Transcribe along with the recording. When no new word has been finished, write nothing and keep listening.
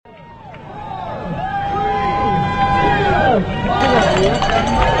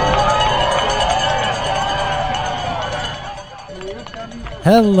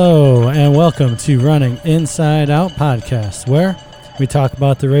Hello and welcome to Running Inside Out podcast, where we talk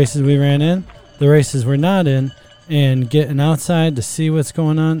about the races we ran in, the races we're not in, and getting outside to see what's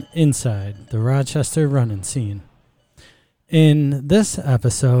going on inside the Rochester running scene. In this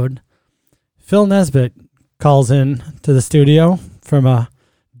episode, Phil Nesbitt calls in to the studio from a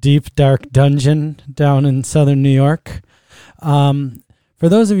deep, dark dungeon down in southern New York. For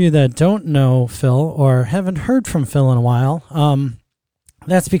those of you that don't know Phil or haven't heard from Phil in a while,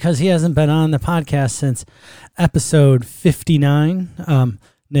 that's because he hasn't been on the podcast since episode 59,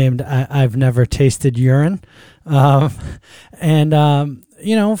 named I've Never Tasted Urine. Phil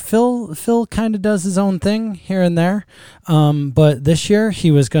kind of does his own thing here and there. But this year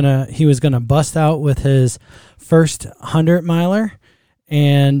he was gonna bust out with his first 100-miler,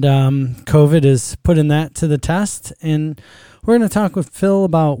 and COVID is putting that to the test. And we're going to talk with Phil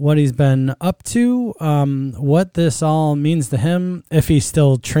about what he's been up to, what this all means to him, if he's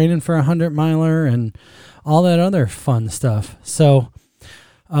still training for a 100-miler, and all that other fun stuff. So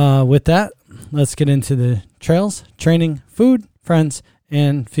with that, let's get into the trails, training, food, friends,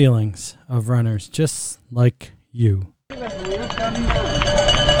 and feelings of runners just like you.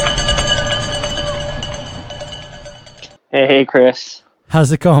 Hey, Chris.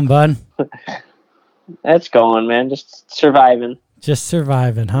 How's it going, bud? That's going, man. Just surviving. Just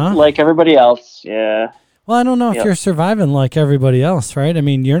surviving, huh? Like everybody else, yeah. Well, I don't know if you're surviving like everybody else, right? I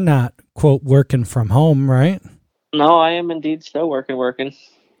mean, you're not, quote, working from home, right? No, I am indeed still working.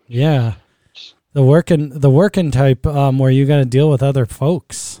 Yeah. The working type where you got to deal with other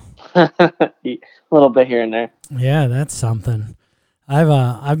folks. A little bit here and there. Yeah, that's something.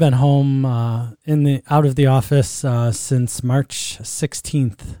 I've been home out of the office since March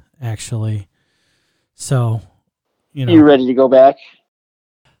 16th, actually. So, You ready to go back?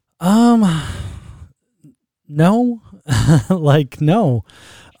 No. No.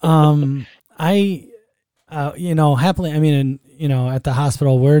 Happily, I mean, at the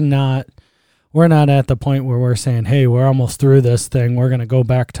hospital, we're not at the point where we're saying, hey, we're almost through this thing, we're going to go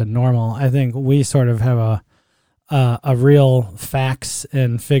back to normal. I think we sort of have a real facts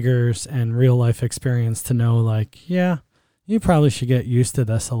and figures and real life experience to know, like, yeah, you probably should get used to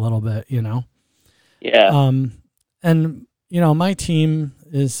this a little bit, Yeah. And my team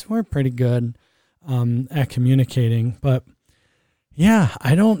we're pretty good at communicating, but yeah,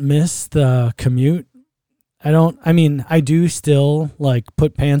 I don't miss the commute. I do still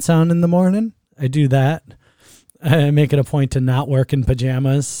put pants on in the morning. I do that. I make it a point to not work in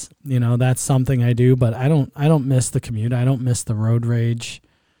pajamas. That's something I do, but I don't miss the commute. I don't miss the road rage.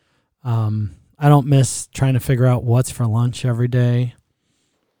 I don't miss trying to figure out what's for lunch every day.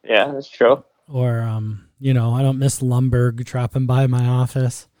 Yeah, that's true. Or, I don't miss Lumberg dropping by my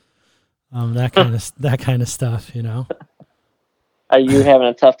office. That kind of stuff, Are you having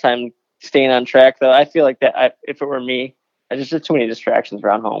a tough time staying on track, though? I feel like that if it were me, there's just too many distractions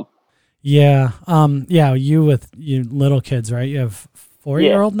around home. Yeah. You with you little kids, right? You have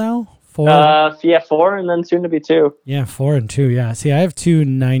 4-year-old now? 4? 4 and then soon to be 2. Yeah, 4 and 2, yeah. See, I have 2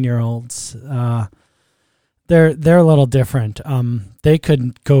 9-year-olds. They're a little different. They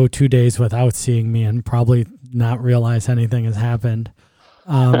could go 2 days without seeing me and probably not realize anything has happened.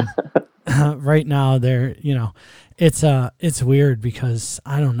 Right now, it's weird because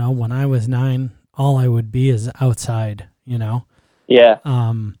I don't know. When I was 9, all I would be is outside. Yeah.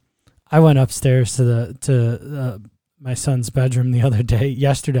 I went upstairs to my son's bedroom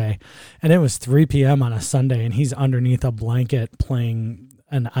yesterday, and it was 3 p.m. on a Sunday, and he's underneath a blanket playing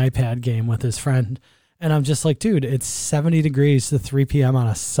an iPad game with his friend. And I'm just like, dude, it's 70 degrees to 3 p.m. on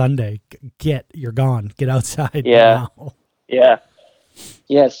a Sunday. You're gone. Get outside now. Yeah.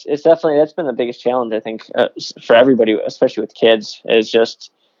 Yes, that's been the biggest challenge, I think, for everybody, especially with kids, is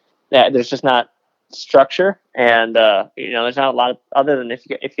just that there's just not structure. And, there's not a lot of, other than if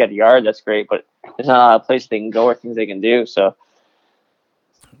you got a yard, that's great, but there's not a lot of places they can go or things they can do. So,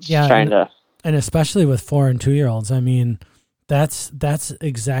 and especially with 4 and 2-year-olds, I mean, that's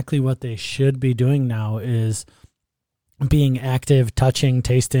exactly what they should be doing now, is being active, touching,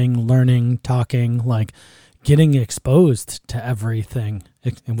 tasting, learning, talking, getting exposed to everything,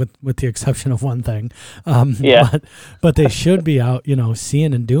 with the exception of one thing. But they should be out,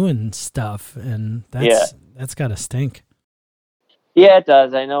 seeing and doing stuff, and that's got to stink. Yeah, it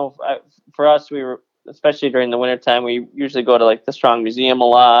does. I know for us, we were, especially during the wintertime, we usually go to the Strong Museum a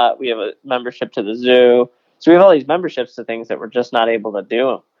lot. We have a membership to the zoo. So we have all these memberships to things that we're just not able to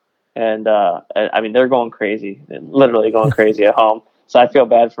do. And I mean, they're going crazy, literally going crazy at home. So I feel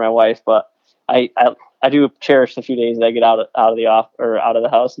bad for my wife, but I do cherish the few days that I get out of the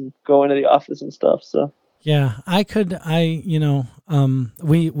house and go into the office and stuff. So Yeah,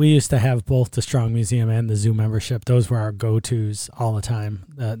 we used to have both the Strong Museum and the zoo membership. Those were our go-tos all the time.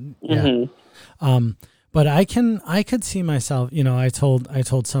 Yeah. Mm-hmm. But I could see myself, I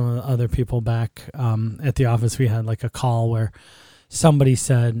told some of the other people back at the office, we had like a call where somebody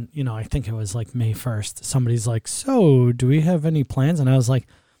said, I think it was like May 1st. Somebody's like, "So, do we have any plans?" And I was like,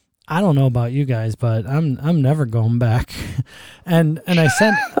 "I don't know about you guys, but I'm never going back." and I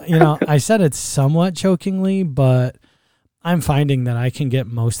said, I said it somewhat jokingly, but I'm finding that I can get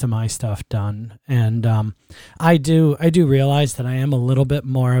most of my stuff done. And I do realize that I am a little bit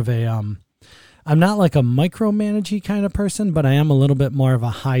more of a I'm not like a micromanagey kind of person, but I am a little bit more of a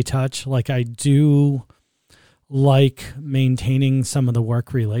high touch. Like I do like maintaining some of the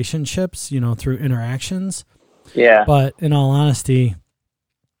work relationships, through interactions. Yeah. But in all honesty,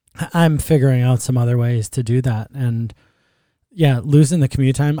 I'm figuring out some other ways to do that. And yeah, losing the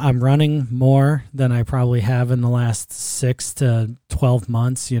commute time, I'm running more than I probably have in the last 6 to 12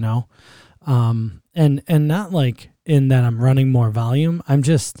 months, and not like in that I'm running more volume. I'm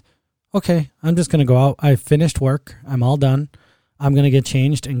just going to go out. I finished work. I'm all done. I'm going to get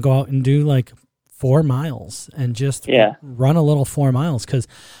changed and go out and do like 4 miles and just run a little 4 miles, because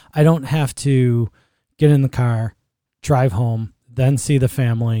I don't have to get in the car, drive home, then see the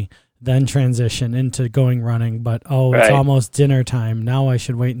family, then transition into going running. But, it's almost dinner time. Now I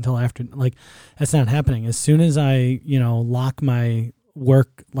should wait until after. Like, that's not happening. As soon as I, lock my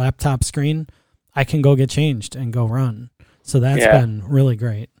work laptop screen, I can go get changed and go run. So that's been really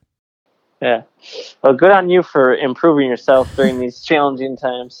great. Yeah. Well, good on you for improving yourself during these challenging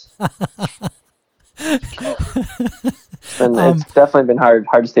times. It's definitely been hard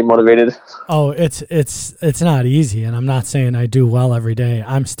to stay motivated. Oh, it's not easy, and I'm not saying I do well every day.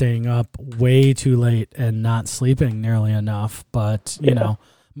 I'm staying up way too late and not sleeping nearly enough, but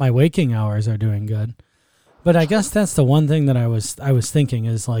my waking hours are doing good. But I guess that's the one thing that I was thinking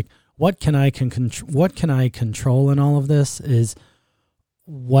is like, what can I control in all of this is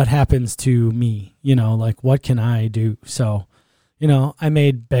what happens to me, like what can I do? So, I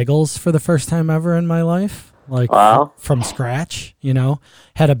made bagels for the first time ever in my life, like from scratch,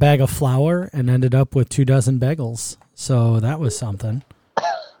 had a bag of flour and ended up with 24 bagels. So that was something.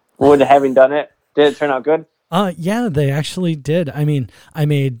 Having done it, did it turn out good? Yeah, they actually did. I mean, I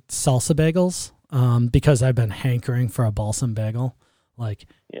made salsa bagels because I've been hankering for a balsam bagel,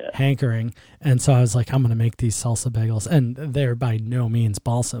 hankering. And so I was like, I'm going to make these salsa bagels. And they're by no means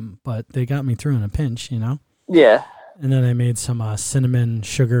balsam, but they got me through in a pinch, Yeah. And then I made some cinnamon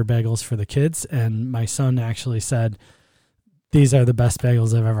sugar bagels for the kids. And my son actually said, these are the best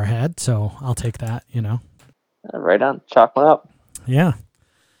bagels I've ever had. So I'll take that, Right on. Chalk one up. Yeah.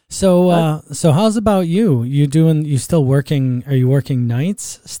 So, so how's about you? You still working? Are you working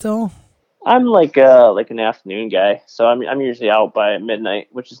nights still? I'm like an afternoon guy, so I'm usually out by midnight,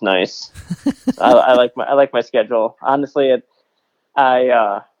 which is nice. I like my schedule. Honestly,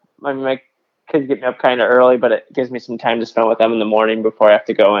 my kids get me up kind of early, but it gives me some time to spend with them in the morning before I have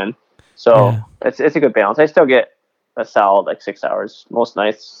to go in. So it's a good balance. I still get a solid 6 hours most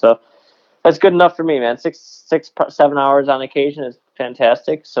nights, so that's good enough for me, man. 7 hours on occasion is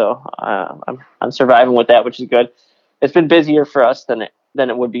fantastic. So I'm surviving with that, which is good. It's been busier for us than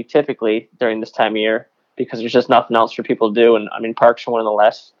it would be typically during this time of year because there's just nothing else for people to do. And I mean, parks are one of the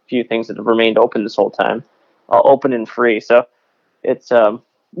last few things that have remained open this whole time, open and free. So it's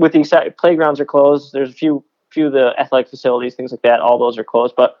with the playgrounds are closed. There's a few of the athletic facilities, things like that. All those are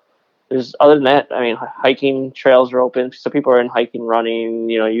closed, but there's other than that, I mean, hiking trails are open. So people are in hiking, running,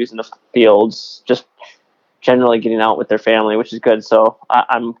 using the fields, just generally getting out with their family, which is good. So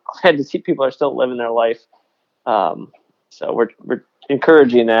I'm glad to see people are still living their life. So we're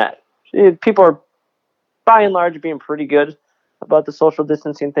encouraging that. People are, by and large, being pretty good about the social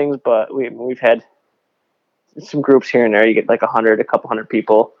distancing things, but we've had some groups here and there. You get like a couple hundred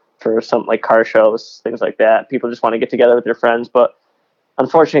people for some like car shows, things like that. People just want to get together with their friends, but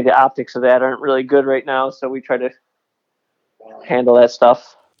unfortunately, the optics of that aren't really good right now. So we try to handle that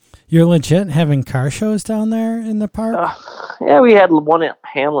stuff. You're legit having car shows down there in the park? Yeah, we had one at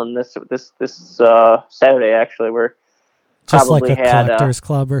Hamlin this Saturday actually. Where just like a collectors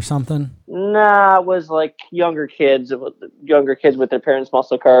club or something? Nah, it was like younger kids with their parents'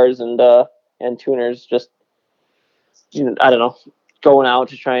 muscle cars and tuners. Just I don't know, going out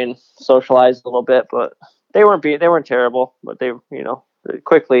to try and socialize a little bit. But they weren't terrible. But they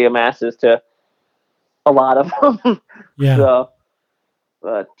quickly amasses to a lot of them. Yeah. So,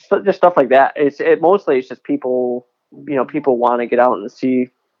 but just stuff like that. Mostly it's just people. People want to get out and see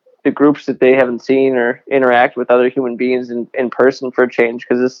the groups that they haven't seen or interact with other human beings in person for a change,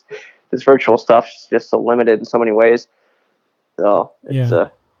 because this virtual stuff is just so limited in so many ways. So it's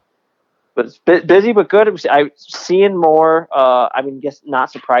but it's busy but good. I'm seeing more. I mean, guess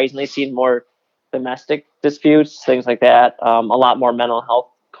not surprisingly, seeing more domestic disputes, things like that. A lot more mental health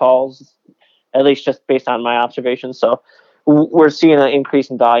calls, at least just based on my observations. So we're seeing an increase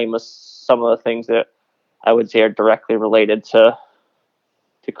in volume of some of the things that I would say are directly related to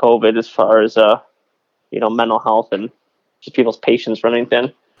COVID, as far as mental health and just people's patience running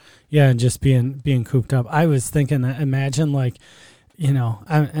thin. Yeah, and just being cooped up. I was thinking, imagine like,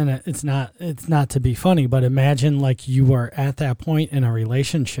 and it's not to be funny, but imagine like you were at that point in a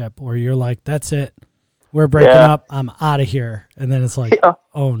relationship where you're like, that's it, we're breaking up, I'm out of here, and then it's like,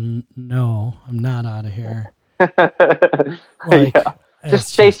 oh no, I'm not out of here. Like, just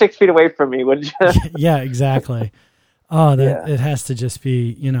stay 6 feet away from me, would you? Yeah, exactly. Oh, it has to just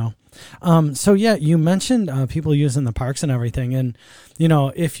be, So yeah, you mentioned people using the parks and everything, and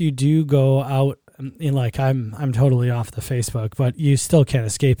if you do go out, like I'm totally off the Facebook, but you still can't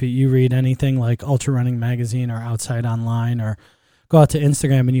escape it. You read anything like Ultra Running Magazine or Outside Online, or go out to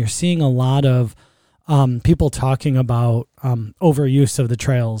Instagram, and you're seeing a lot of people talking about overuse of the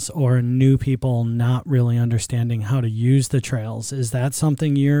trails, or new people not really understanding how to use the trails. Is that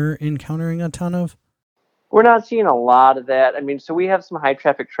something you're encountering a ton of? We're not seeing a lot of that. I mean, so we have some high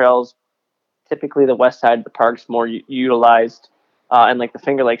traffic trails. Typically, the west side of the park's more utilized, and like the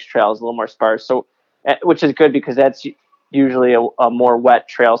Finger Lakes trail is a little more sparse. So, which is good because that's usually a more wet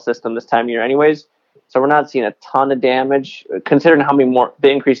trail system this time of year, anyways. So we're not seeing a ton of damage, considering how many the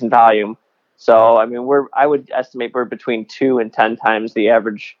increase in volume. So I mean, I would estimate we're between 2 and 10 times the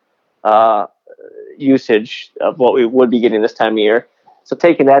average usage of what we would be getting this time of year. So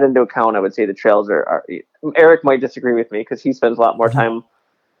taking that into account, I would say the trails are Eric might disagree with me because he spends a lot more time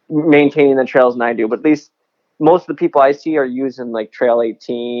maintaining the trails than I do. But at least most of the people I see are using like Trail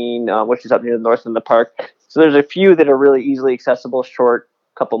 18, which is up near the north end of the park. So there's a few that are really easily accessible, short,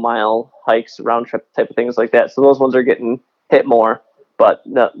 couple mile hikes, round trip type of things like that. So those ones are getting hit more. But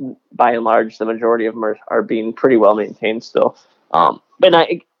by and large, the majority of them are being pretty well maintained still. But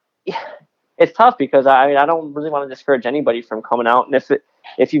it's tough because I don't really want to discourage anybody from coming out. And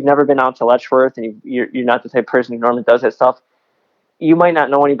if you've never been out to Letchworth and you're not the type of person who normally does that stuff, you might not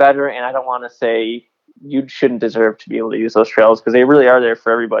know any better. And I don't want to say you shouldn't deserve to be able to use those trails, because they really are there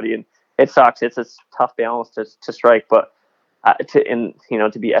for everybody. And it sucks. It's a tough balance to strike, but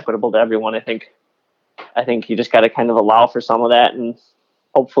to be equitable to everyone, I think you just got to kind of allow for some of that, and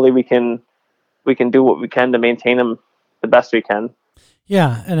hopefully we can do what we can to maintain them the best we can.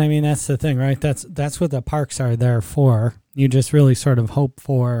 Yeah, and I mean that's the thing, right? That's what the parks are there for. You just really sort of hope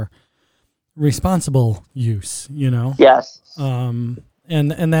for responsible use, Yes. And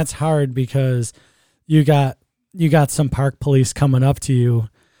that's hard because you got some park police coming up to you.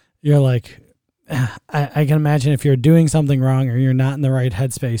 You're like, I can imagine if you're doing something wrong or you're not in the right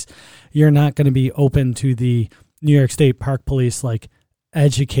headspace, you're not going to be open to the New York State Park Police like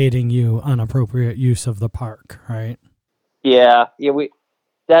educating you on appropriate use of the park, right? Yeah,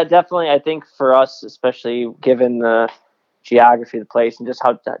 that definitely, I think for us, especially given the geography of the place and just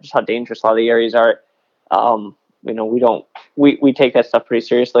how dangerous a lot of the areas are, we take that stuff pretty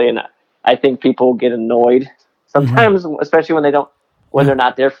seriously, and I think people get annoyed sometimes, especially when they're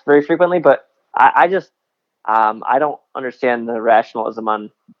not there very frequently. But I don't understand the rationalism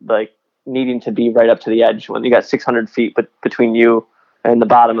on like needing to be right up to the edge when you got 600 feet between you and the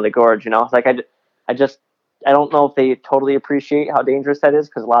bottom of the gorge. Like I don't know if they totally appreciate how dangerous that is,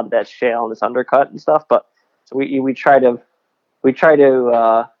 because a lot of that's shale and it's undercut and stuff. But so we try to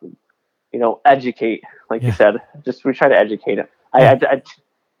educate, like you said. We try to educate it. I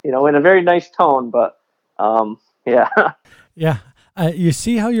in a very nice tone, but yeah. Yeah. You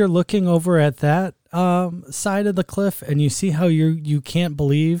see how you're looking over at that side of the cliff, and you see how you can't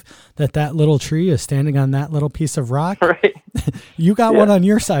believe that little tree is standing on that little piece of rock. Right. You got one on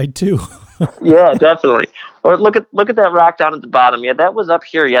your side too. Yeah, definitely. Or look at that rock down at the bottom. Yeah, that was up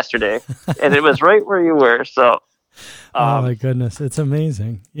here yesterday, and it was right where you were. So, oh my goodness, it's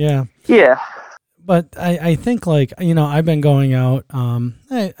amazing. Yeah. Yeah. But I think I've been going out,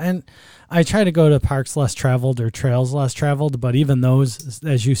 and I try to go to parks less traveled or trails less traveled, but even those,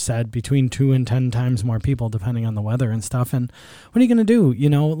 as you said, between 2 and 10 times more people, depending on the weather and stuff. And what are you going to do?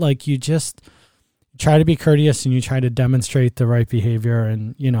 You just try to be courteous and you try to demonstrate the right behavior.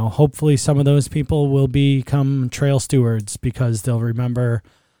 And, hopefully some of those people will become trail stewards because they'll remember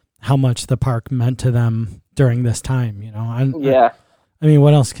how much the park meant to them during this time. I mean,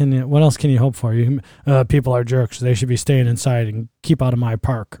 what else can you hope for? People are jerks. They should be staying inside and keep out of my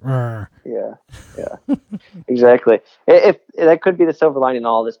park. Yeah, exactly. If that could be the silver lining in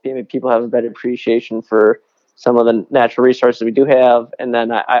all this, maybe people have a better appreciation for some of the natural resources we do have. And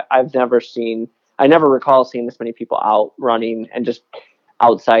then I never recall seeing this many people out running and just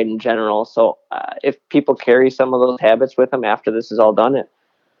outside in general. So if people carry some of those habits with them after this is all done,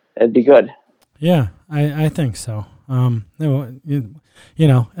 it'd be good. Yeah, I think so.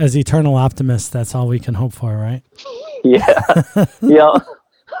 As eternal optimists, that's all we can hope for, right? Yeah, yeah,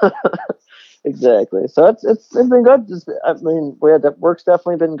 exactly. So it's been good. Work's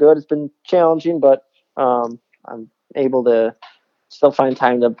definitely been good. It's been challenging, but I'm able to still find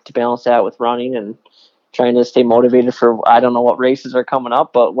time to balance that with running and trying to stay motivated for. I don't know what races are coming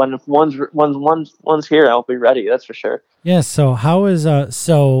up, but when one's here, I'll be ready. That's for sure. Yeah. So how is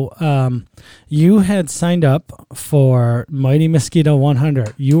you had signed up for Mighty Mosquito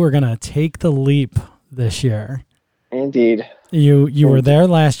 100. You were gonna take the leap this year. Indeed. You were there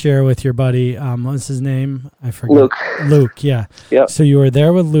last year with your buddy. What's his name? I forget. Luke. Yeah. Yep. So you were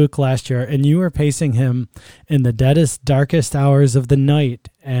there with Luke last year, and you were pacing him in the deadest, darkest hours of the night,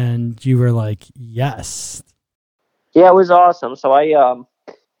 and you were like, "Yes." Yeah, it was awesome. So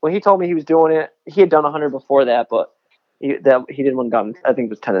when he told me he was doing it, he had done 100 before that, but he did one down, I think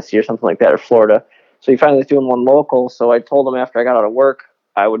it was Tennessee or something like that, or Florida. So he finally was doing one local. So I told him after I got out of work,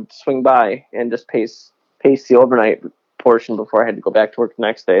 I would swing by and just pace the overnight portion before I had to go back to work the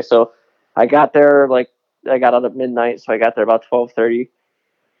next day. So I got there, I got out at midnight, so I got there about 12:30,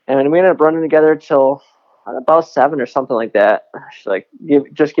 and we ended up running together till about 7 or something like that. She's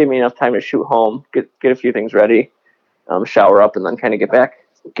just give me enough time to shoot home, get a few things ready, shower up, and then kind of get back.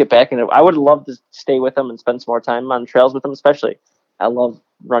 And I would love to stay with him and spend some more time on trails with him, especially. I love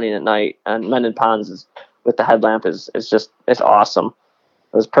running at night, and Mendon Ponds with the headlamp is awesome.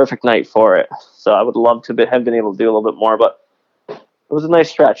 It was a perfect night for it. So I would love to have been able to do a little bit more, but it was a nice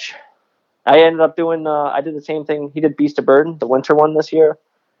stretch. I ended up doing, I did the same thing. He did Beast of Burden, the winter one this year,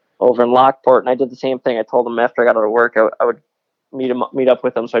 over in Lockport, and I did the same thing. I told him after I got out of work, I would meet up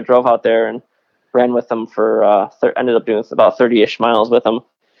with him. So I drove out there and ran with him for, ended up doing about 30-ish miles with him.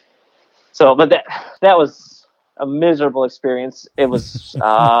 So, but that was a miserable experience. It was,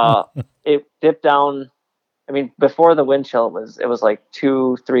 it dipped down. I mean, before the wind chill, it was like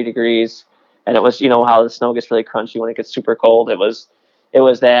 2-3 degrees, and it was, how the snow gets really crunchy when it gets super cold. It was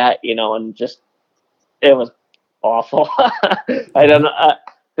that, and just, it was awful. I don't know.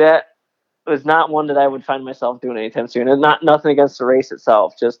 That was not one that I would find myself doing anytime soon. And nothing against the race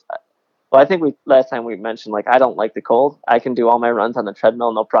itself. I think last time we mentioned, I don't like the cold. I can do all my runs on the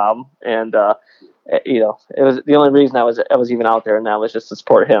treadmill, no problem. And, it was the only reason I was even out there, and that was just to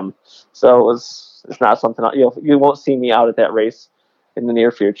support him. So it's not something, you won't see me out at that race in the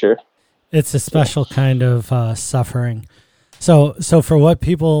near future. It's a special kind of suffering. So for what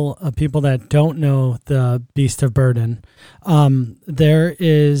people that don't know the Beast of Burden, there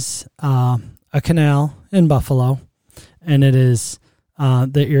is a canal in Buffalo, and it is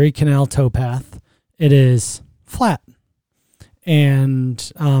the Erie Canal towpath. It is flat, and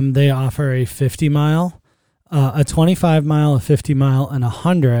they offer a 50-mile, a 25-mile, a 50-mile, and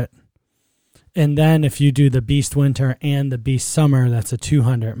 100. And then if you do the Beast Winter and the Beast Summer, that's a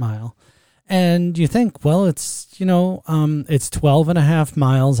 200-mile. And you think, well, it's 12 and a half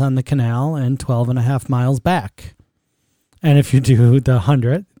miles on the canal and 12 and a half miles back. And if you do the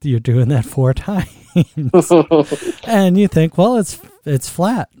 100, you're doing that 4 times. And you think, well, it's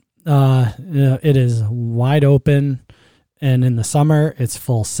flat. It is wide open. And in the summer, it's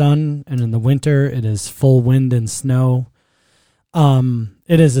full sun. And in the winter, it is full wind and snow.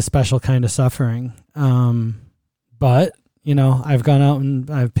 It is a special kind of suffering. But, I've gone out and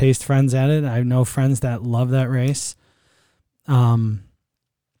I've paced friends at it. I know friends that love that race.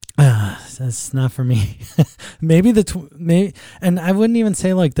 That's not for me. Maybe and I wouldn't even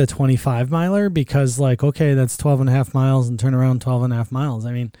say the 25 miler, because okay, that's 12 and a half miles and turn around 12 and a half miles.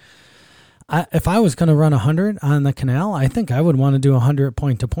 I mean, if I was going to run 100 on the canal, I think I would want to do 100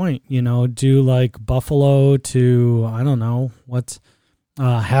 point to point, do Buffalo to, I don't know, what's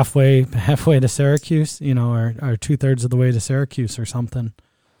halfway to Syracuse, or 2/3 of the way to Syracuse or something.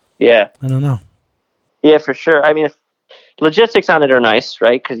 Yeah. I don't know. Yeah, for sure. I mean, logistics on it are nice,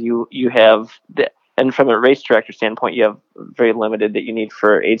 right? Because you have, and from a race director standpoint, you have very limited that you need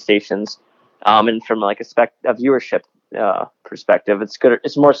for aid stations. And from a viewership perspective, it's good.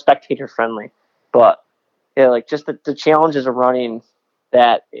 It's more spectator friendly. But yeah, just the challenges of running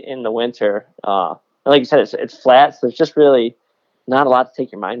that in the winter. Like you said, it's flat, so it's just really not a lot to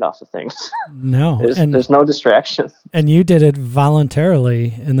take your mind off of things. No, there's no distraction. And you did it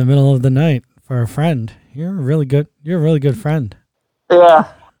voluntarily in the middle of the night for a friend. You're a really good friend. Yeah.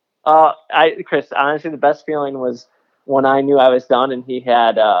 Chris, honestly, the best feeling was when I knew I was done and he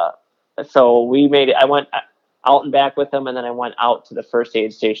had, so we made it. I went out and back with him, and then I went out to the first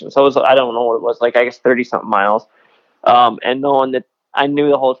aid station. So it was, I don't know what it was, like, I guess 30 something miles. And knowing that I knew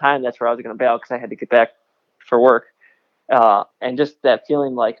the whole time that's where I was going to bail because I had to get back for work. And just that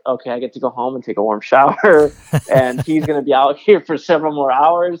feeling like, okay, I get to go home and take a warm shower and he's going to be out here for several more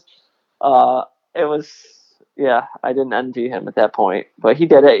hours. It was, yeah, I didn't envy him at that point, but he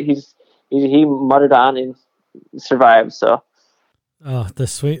did it. He muttered on and survived. So, oh, the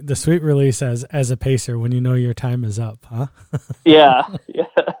sweet release as a pacer when you know your time is up, huh? yeah,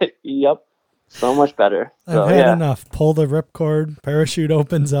 yep, so much better. So, I've had enough. Pull the ripcord, parachute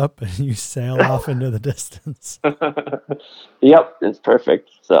opens up, and you sail off into the distance. Yep, it's perfect.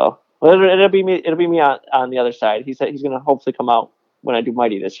 So it'll be me. It'll be me on the other side. He said he's going to hopefully come out when I do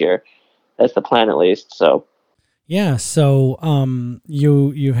Mighty this year. That's the plan, at least. So. Yeah, so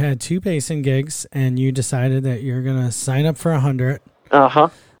you had 2 pacing gigs, and you decided that you're gonna sign up for 100.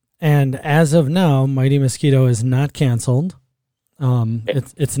 And as of now, Mighty Mosquito is not canceled.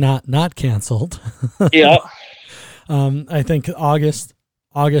 It's not canceled. Yeah. I think August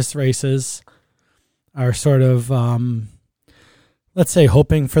races are sort of let's say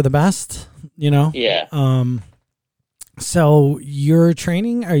hoping for the best. Yeah. So you're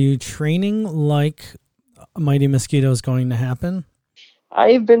training. Are you training like Mighty Mosquito is going to happen?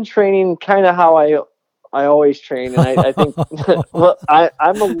 I've been training kind of how I always train, and I think well,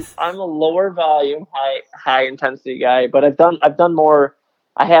 I'm a lower volume, high intensity guy, but I've done more.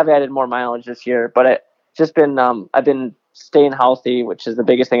 I have added more mileage this year, but I've been staying healthy, which is the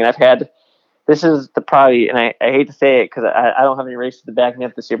biggest thing. And I've had, this is probably, and I hate to say it because I don't have any races to back me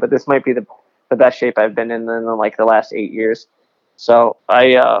up this year, but this might be the best shape I've been in like the last 8 years. So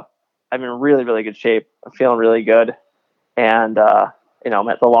I'm in really, really good shape. I'm feeling really good. And, the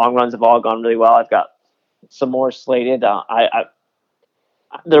long runs have all gone really well. I've got some more slated.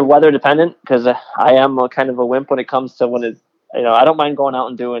 They're weather dependent because I am a kind of a wimp when it comes to when it's, I don't mind going out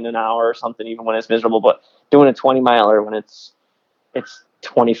and doing an hour or something, even when it's miserable, but doing a 20 miler when it's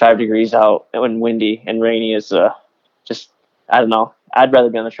 25 degrees out and windy and rainy is just, I don't know. I'd rather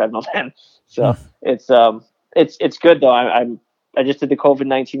be on the treadmill then. So it's good though. I just did the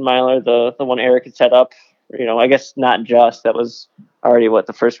COVID-19 miler, the one Eric had set up, I guess not just, that was already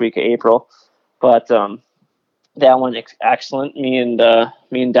the first week of April, but that one excellent. Me and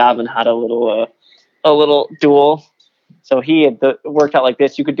Davin had a little duel. So he had worked out like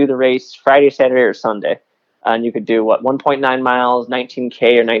this. You could do the race Friday, Saturday, or Sunday, and you could do 1.9 miles,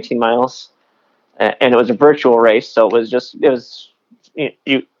 19K or 19 miles, and it was a virtual race. So it was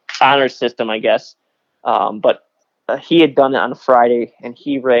honor system, I guess. But he had done it on a Friday, and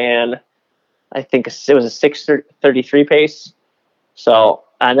he ran, I think it was a 6:33 pace. So,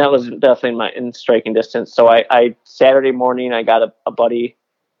 and that was definitely in striking distance. So I Saturday morning, I got a buddy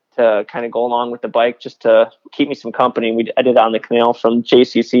to kind of go along with the bike just to keep me some company. I did it on the canal from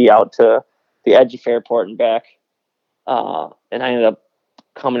JCC out to the Edgy Fairport and back. And I ended up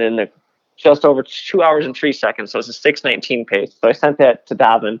coming in just over 2 hours and 3 seconds. So it's a 6:19 pace. So I sent that to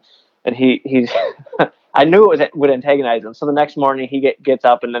Davin, and he I knew it would antagonize him. So the next morning he gets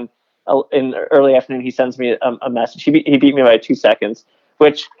up, and then in the early afternoon he sends me a message. He beat me by 2 seconds,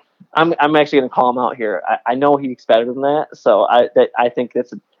 which I'm actually going to call him out here. I know he's better than that. So I think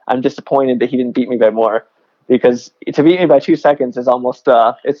I'm disappointed that he didn't beat me by more, because to beat me by 2 seconds is almost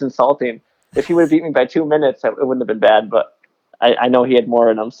it's insulting. If he would have beat me by 2 minutes, it wouldn't have been bad. But I know he had more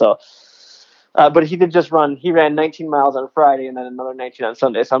in him. So, but he did just run. He ran 19 miles on Friday and then another 19 on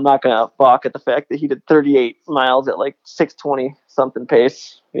Sunday. So I'm not going to balk at the fact that he did 38 miles at like 6:20 something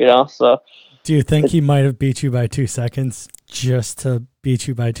pace. So. Do you think he might have beat you by 2 seconds just to beat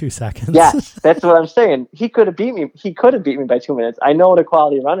you by 2 seconds? Yes, that's what I'm saying. He could have beat me. He could have beat me by 2 minutes. I know what a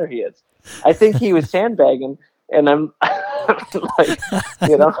quality runner he is. I think he was sandbagging, and I'm like,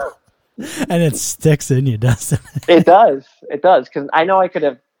 And it sticks in you, doesn't it? It does, because I know I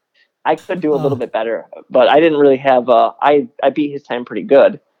could do a little bit better, but I didn't really have. I beat his time pretty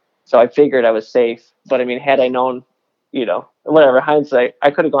good, so I figured I was safe. But I mean, had I known, whatever, hindsight,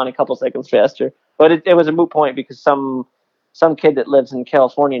 I could have gone a couple seconds faster. But it was a moot point because some kid that lives in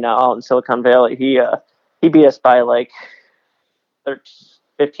California now, out in Silicon Valley, he beat us by like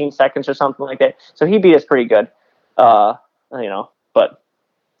 15 seconds or something like that. So he beat us pretty good, but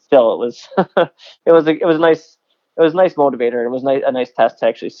still, it was it was a nice motivator. It was a nice test to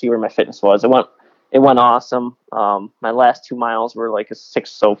actually see where my fitness was. it went awesome. My last 2 miles were like a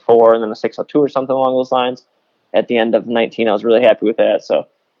 6:04 and then a 6:02 or something along those lines. At the end of 19, I was really happy with that. So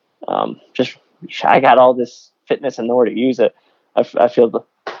just I got all this fitness and nowhere to use it. I feel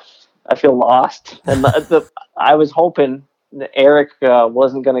lost, and I was hoping that Eric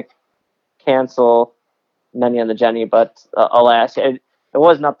wasn't going to cancel Many on the Jenny, but alas, it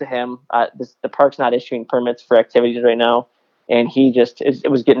wasn't up to him. The park's not issuing permits for activities right now, and it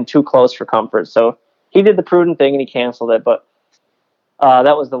was getting too close for comfort. So he did the prudent thing and he canceled it. But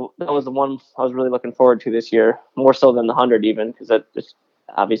that was the one I was really looking forward to this year, more so than the 100 even, because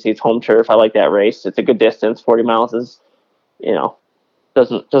obviously it's home turf. I like that race. It's a good distance. 40 miles is,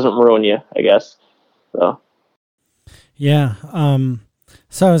 doesn't ruin you, I guess. So Yeah.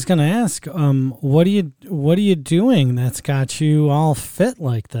 So I was going to ask, what are you doing that's got you all fit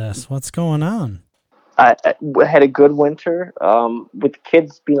like this? What's going on? I had a good winter. With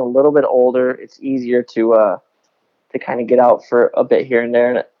kids being a little bit older, it's easier to kind of get out for a bit here and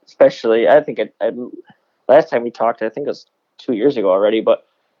there. And especially, I think last time we talked, I think it was 2 years ago already, but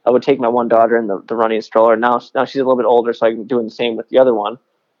I would take my one daughter in the running stroller. Now she's a little bit older, so I'm doing the same with the other one.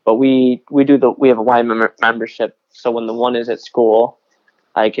 But we have a Y membership, so when the one is at school,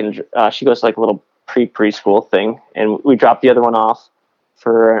 she goes to like a little preschool thing, and we drop the other one off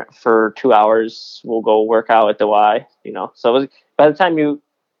for 2 hours. We'll go work out at the Y, So by the time you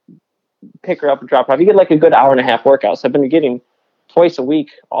pick her up and drop her off, you get like a good hour and a half workout. So I've been getting twice a week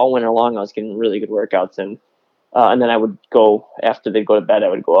all winter long. I was getting really good workouts, and then I would go after they'd go to bed. I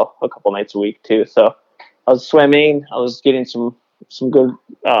would go a couple nights a week too. So I was swimming. I was getting some good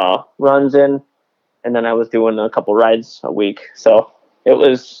runs in, and then I was doing a couple rides a week. So it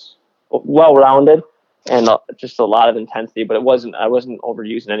was well rounded and just a lot of intensity, but I wasn't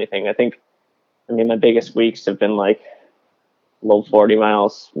overusing anything. My biggest weeks have been like low 40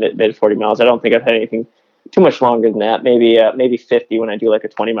 miles, mid 40 miles. I don't think I've had anything too much longer than that. Maybe 50 when I do like a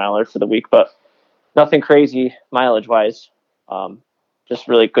 20 miler for the week, but nothing crazy mileage wise. Just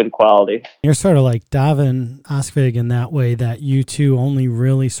really good quality. You're sort of like Davin Osvig in that way, that you two only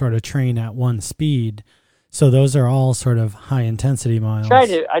really sort of train at one speed. So those are all sort of high intensity miles.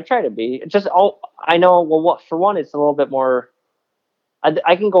 I try to be just I know. Well, for one, it's a little bit more.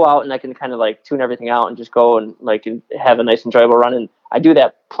 I can go out and I can kind of like tune everything out and just go and like have a nice enjoyable run, and I do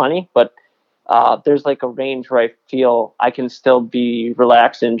that plenty. But there's like a range where I feel I can still be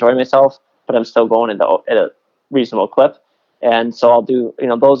relaxed and enjoy myself, but I'm still going at a reasonable clip. And so I'll do,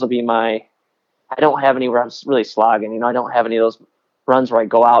 those will be I don't have any where I'm really slogging. I don't have any of those runs where I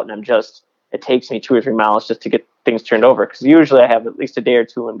go out and it takes me 2 or 3 miles just to get things turned over. Because usually I have at least a day or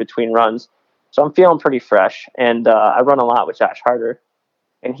two in between runs. So I'm feeling pretty fresh. And I run a lot with Josh Harder.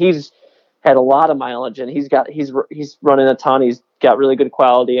 And he's had a lot of mileage, and he's running a ton. He's got really good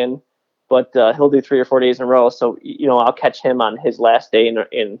quality in, but he'll do 3 or 4 days in a row. So, I'll catch him on his last day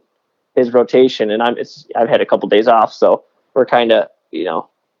in his rotation. And I've had a couple days off. So we're kind of,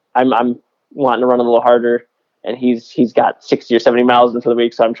 I'm wanting to run a little harder, and he's got 60 or 70 miles in for the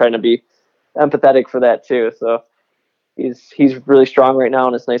week. So I'm trying to be empathetic for that too. So he's really strong right now,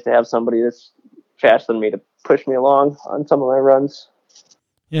 and it's nice to have somebody that's faster than me to push me along on some of my runs.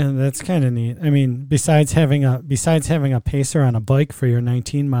 Yeah, that's kind of neat. I mean, besides having a pacer on a bike for your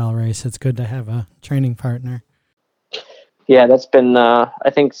 19-mile race, it's good to have a training partner. Yeah, that's been I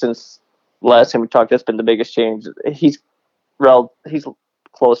think since last time we talked, that's been the biggest change. He's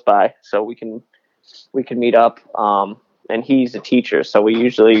close by, so we can meet up. And he's a teacher, so we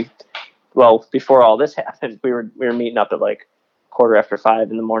usually, before all this happened, we were meeting up at like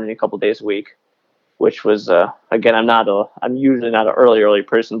 5:15 in the morning, a couple days a week, which was again, I'm usually not an early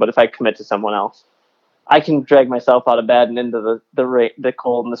person, but if I commit to someone else, I can drag myself out of bed and into the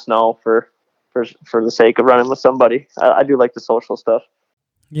cold and the snow for the sake of running with somebody. I do like the social stuff.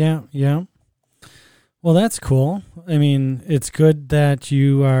 Yeah. Well, that's cool. I mean, it's good that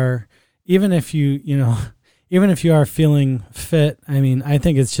you are, even if you are feeling fit. I mean, I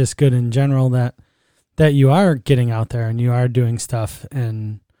think it's just good in general that you are getting out there and you are doing stuff.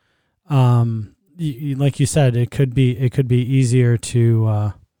 And like you said, it could be easier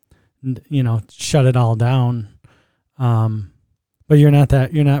to shut it all down. But you're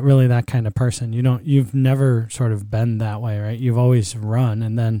not really that kind of person. You've never sort of been that way, right? You've always run,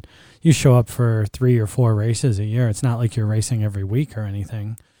 and then you show up for 3 or 4 races a year. It's not like you're racing every week or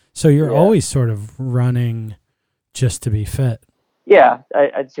anything. So you're always sort of running just to be fit. Yeah,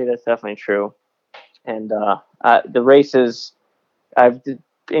 I'd say that's definitely true. And the races, I've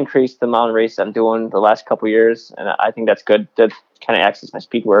increased the amount of races I'm doing the last couple of years, and I think that's good to kind of access my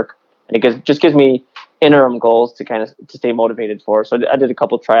speed work. And it just gives me interim goals to kind of to stay motivated for. So I did a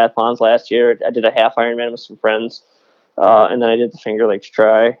couple triathlons last year. I did a half Ironman with some friends, and then I did the Finger Lakes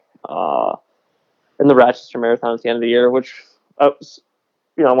Tri, and the Rochester Marathon at the end of the year, which I was,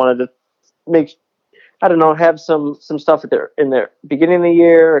 I wanted to make, I don't know, have some stuff in the beginning of the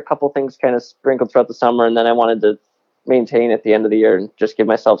year, a couple things kind of sprinkled throughout the summer, and then I wanted to maintain at the end of the year and just give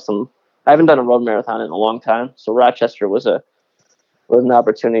myself some. I haven't done a road marathon in a long time, so Rochester was an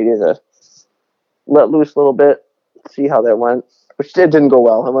opportunity to let loose a little bit, see how that went, which it didn't go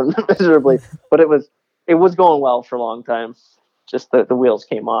well. I went miserably, but it was going well for a long time. Just the wheels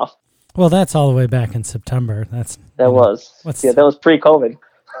came off. Well, that's all the way back in September. That was pre-COVID.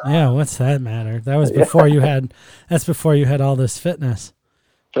 Yeah, what's that matter? That was before you had. That's before you had all this fitness.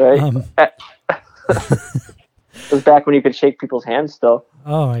 Right. It was back when you could shake people's hands still.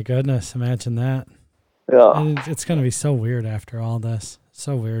 Oh my goodness! Imagine that. Yeah. It's going to be so weird after all this.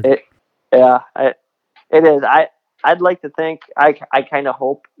 So weird. It is. I'd like to think. I kind of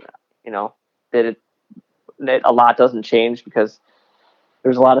hope, that a lot doesn't change, because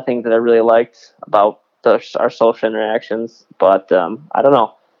there's a lot of things that I really liked about our social interactions. But I don't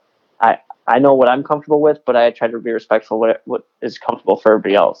know. I know what I'm comfortable with, but I try to be respectful of what is comfortable for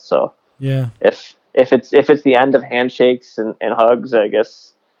everybody else. So yeah, if it's the end of handshakes and hugs, I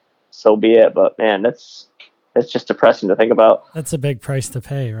guess so be it. But man, it's just depressing to think about. That's a big price to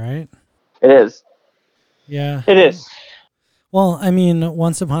pay, right? It is. Yeah, it is. Well, I mean,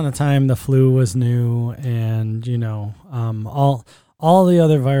 once upon a time, the flu was new, and all the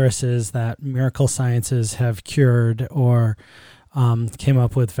other viruses that miracle sciences have cured or came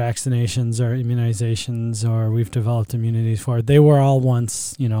up with vaccinations or immunizations, or we've developed immunities for, they were all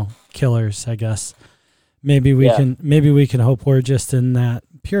once, killers, I guess. Maybe we can hope we're just in that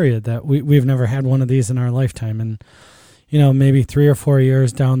period that we've never had one of these in our lifetime. And, maybe 3 or 4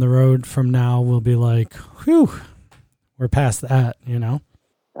 years down the road from now, we'll be like, whew, we're past that,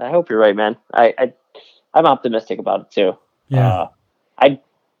 I hope you're right, man. I'm optimistic about it too. Yeah. I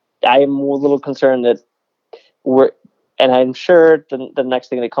am a little concerned that and I'm sure the next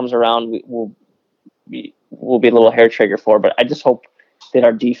thing that comes around will be a little hair trigger for, but I just hope that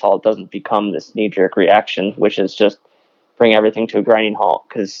our default doesn't become this knee-jerk reaction, which is just bring everything to a grinding halt.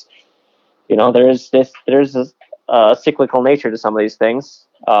 Because, there's this cyclical nature to some of these things,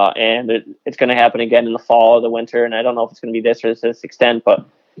 and it's going to happen again in the fall or the winter, and I don't know if it's going to be this or this extent, but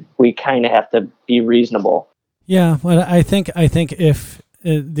we kind of have to be reasonable. Yeah, but I think if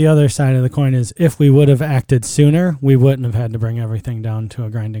the other side of the coin is, if we would have acted sooner, we wouldn't have had to bring everything down to a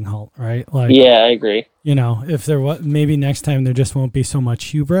grinding halt, right? Like, yeah, I agree. If there was, maybe next time there just won't be so much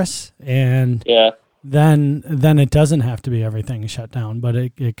hubris, and then it doesn't have to be everything shut down. But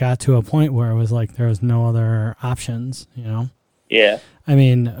it got to a point where it was like there was no other options, Yeah. I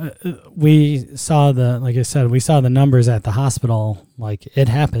mean, we saw like I said, we saw the numbers at the hospital. Like, it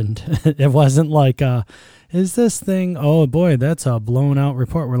happened. It wasn't like, is this thing, oh boy, that's a blown out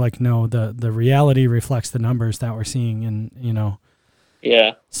report. We're like, no, the reality reflects the numbers that we're seeing. And,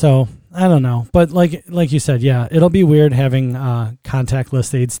 Yeah. So I don't know. But like you said, yeah, it'll be weird having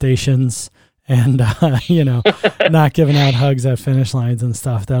contactless aid stations and, not giving out hugs at finish lines and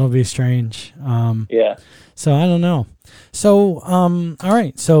stuff. That'll be strange. Yeah. So I don't know. So, all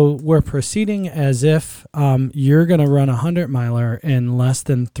right. So we're proceeding as if you're going to run a 100-miler in less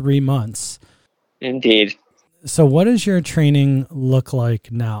than 3 months. Indeed. So what does your training look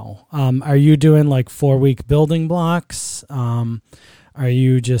like now? Are you doing like 4-week building blocks? Are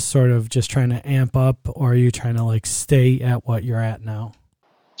you just trying to amp up, or are you trying to like stay at what you're at now?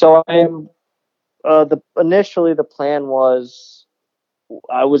 So I am, initially the plan was,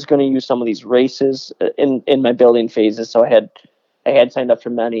 I was going to use some of these races in my building phases. So I had signed up for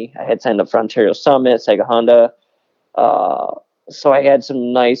many. I had signed up for Ontario Summit, Sega Honda. So I had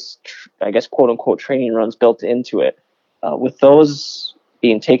some nice, I guess, quote unquote training runs built into it. With those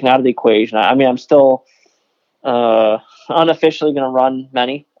being taken out of the equation, I mean, I'm still unofficially going to run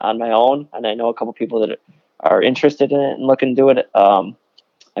many on my own. And I know a couple people that are interested in it and looking to do it.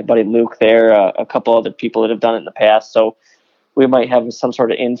 My buddy Luke there, a couple other people that have done it in the past. So we might have some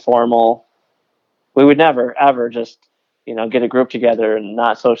sort of informal. We would never ever just get a group together and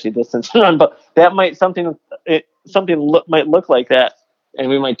not socially distance and run, but that might might look like that, and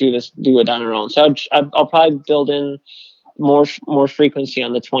we might do it on our own. So I'll probably build in more frequency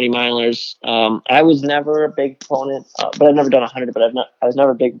on the 20 milers. I was never a big proponent, but I've never done 100. But I was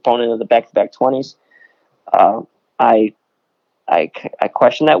never a big proponent of the back-to-back 20s. I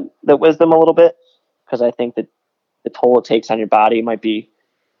question that wisdom a little bit, because I think that the toll it takes on your body might be.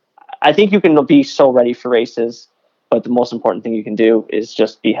 I think you can be so ready for races, but the most important thing you can do is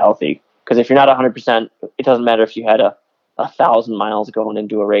just be healthy, Because if you're not 100%, it doesn't matter if you had a 1,000 miles going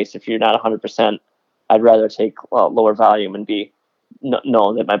into a race. If you're not 100%, I'd rather take lower volume and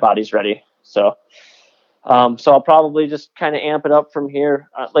know that my body's ready. So I'll probably just kind of amp it up from here.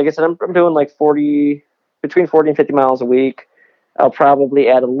 Like I said, I'm doing like between 40 and 50 miles a week. I'll probably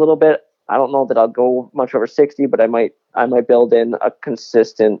add a little bit. I don't know that I'll go much over 60, but I might build in a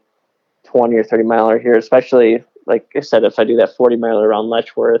consistent 20 or 30 miler here, especially like I said, if I do that 40 miler around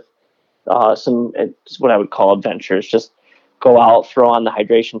Letchworth, it's what I would call adventures. Just go out, throw on the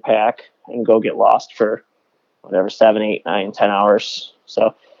hydration pack, and go get lost for whatever 7, 8, 9, 10 hours.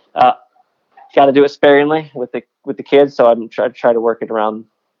 So, got to do it sparingly with the kids. So I'm try to work it around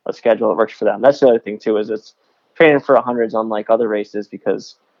a schedule that works for them. That's the other thing too, is it's training for 100s unlike other races,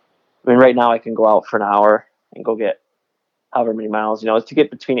 because I mean right now I can go out for an hour and go get however many miles. To get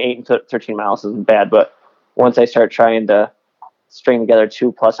between 8 and 13 miles isn't bad, but once I start trying to string together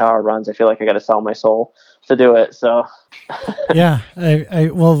 2+ hour runs, I feel like I got to sell my soul to do it. So yeah,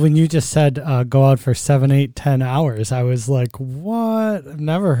 well, when you just said go out for 7, 8, 10 hours, I was like, what? I've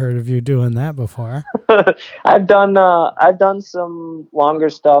never heard of you doing that before. I've done some longer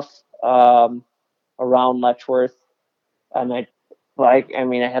stuff around Letchworth, and I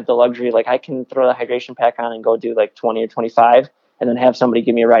have the luxury, like I can throw the hydration pack on and go do like 20 or 25 and then have somebody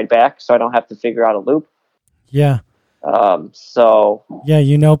give me a ride back, so I don't have to figure out a loop. Yeah. So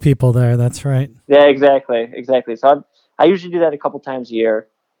yeah, people there. That's right. Yeah, exactly. So I usually do that a couple times a year.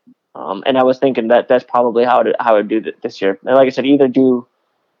 And I was thinking that that's probably how I would do this year. And like I said, either do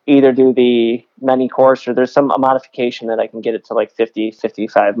the mini course, or there's a modification that I can get it to like 50,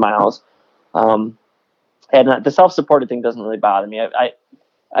 55 miles. And the self-supported thing doesn't really bother me.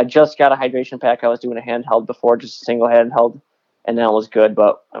 I just got a hydration pack. I was doing a handheld before, just a single handheld, and that was good.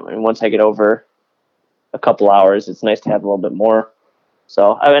 But I mean, once I get over a couple hours, it's nice to have a little bit more.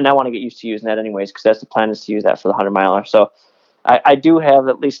 So, and I want to get used to using that anyways, because that's the plan, is to use that for the 100 miler. So I do have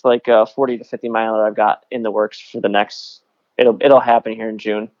at least like a 40 to 50 miler I've got in the works for the next, it'll happen here in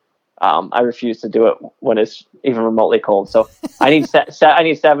June. I refuse to do it when it's even remotely cold. So I need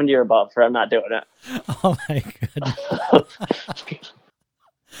 70 or above, or I'm not doing it. Oh my goodness.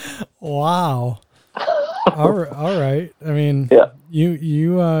 Wow. All right. I mean, yeah.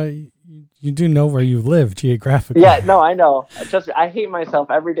 You do know where you live geographically. Yeah, no, I know. I hate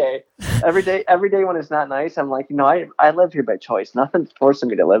myself every day. Every day when it's not nice, I'm like, I live here by choice. Nothing's forcing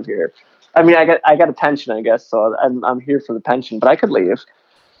me to live here. I mean, I got a pension, I guess, so I'm here for the pension, but I could leave.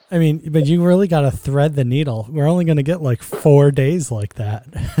 I mean, but you really got to thread the needle. We're only going to get like 4 days like that.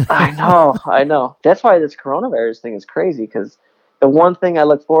 I know. That's why this coronavirus thing is crazy, because the one thing I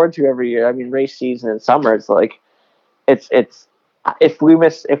look forward to every year, I mean, race season in summer, it's like, it's if we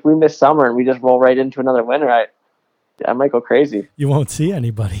miss summer and we just roll right into another winter, I might go crazy. You won't see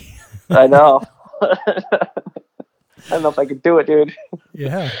anybody. I know. I don't know if I could do it, dude.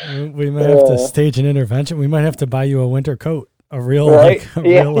 Yeah, we might have to stage an intervention. We might have to buy you a winter coat, a real, right?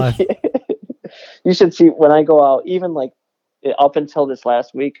 Real life. You should see when I go out. Even like up until this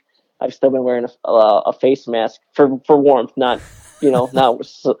last week, I've still been wearing a face mask for warmth, not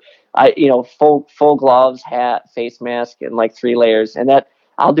full gloves, hat, face mask, and like 3 layers, and that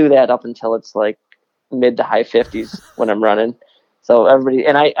I'll do that up until it's like mid to high 50s when I'm running. So everybody,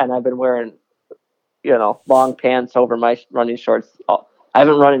 and I've been wearing, long pants over my running shorts. I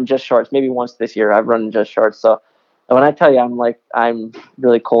haven't run in just shorts. Maybe once this year I've run in just shorts. So when I tell you I'm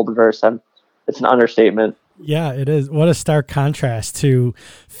really cold averse, it's an understatement. Yeah, it is. What a stark contrast to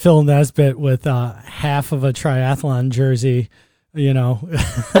Phil Nesbitt with half of a triathlon jersey,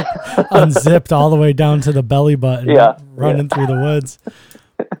 unzipped all the way down to the belly button, running through the woods.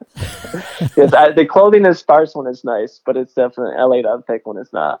 Yes, the clothing is sparse when it's nice, but it's definitely laid on thick when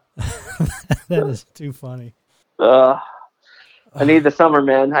it's not. That is too funny. I need the summer,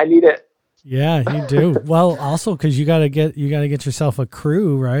 man. I need it. Yeah, you do. Well, also because you gotta get yourself a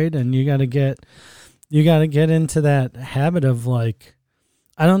crew, right? And you gotta get into that habit of like,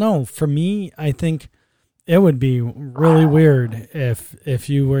 I don't know. For me, I think it would be really weird if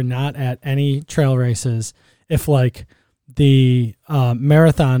you were not at any trail races, if like the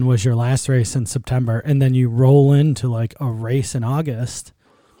marathon was your last race in September and then you roll into like a race in August.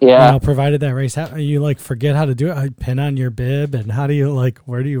 Yeah. Provided that race, you like forget how to do it. I pin on your bib, and how do you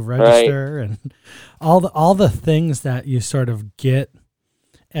where do you register, right. And all the things that you sort of get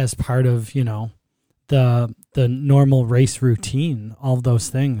as part of the normal race routine. All of those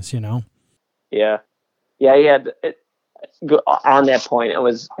things, Yeah. On that point, I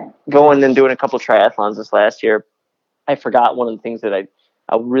was going and doing a couple triathlons this last year. I forgot one of the things that I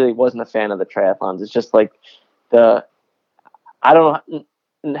really wasn't a fan of the triathlons. It's just like I don't know.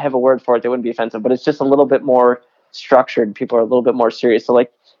 have a word for it that wouldn't be offensive, but it's just a little bit more structured. People are a little bit more serious. So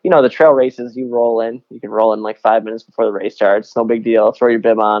like, the trail races, you can roll in like 5 minutes before the race starts. No big deal. Throw your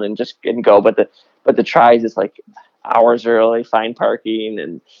bib on and go. But the tries is like hours early, find parking,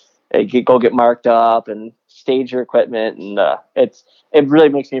 and go get marked up and stage your equipment. And it really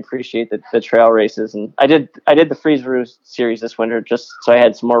makes me appreciate the trail races. And I did the Freeze Roo series this winter just so I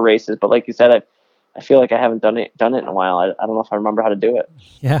had some more races. But like you said, I feel like I haven't done it in a while. I don't know if I remember how to do it.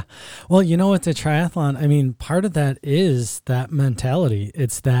 Yeah. Well, with the triathlon, I mean, part of that is that mentality.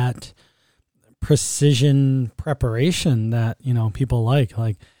 It's that precision preparation that, people like.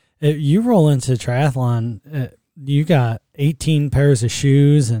 Like, if you roll into triathlon, you got 18 pairs of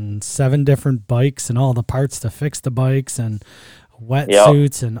shoes and 7 different bikes and all the parts to fix the bikes and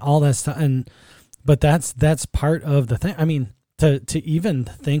wetsuits and all that stuff. But that's part of the thing. I mean, to even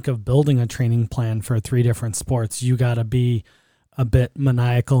think of building a training plan for 3 different sports, you got to be a bit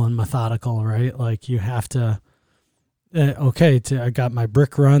maniacal and methodical, right? Like you have to, I got my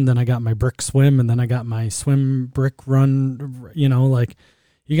brick run, then I got my brick swim, and then I got my swim brick run, like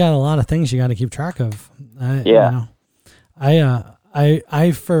you got a lot of things you got to keep track of. I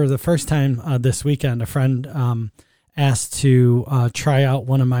for the first time this weekend, a friend asked to try out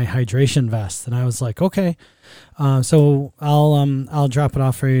one of my hydration vests, and I was like, okay. So I'll drop it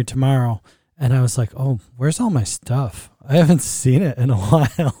off for you tomorrow. And I was like, oh, where's all my stuff? I haven't seen it in a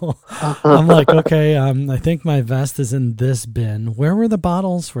while. I'm like, okay, I think my vest is in this bin. Where were the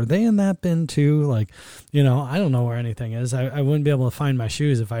bottles? Were they in that bin too? Like, I don't know where anything is. I wouldn't be able to find my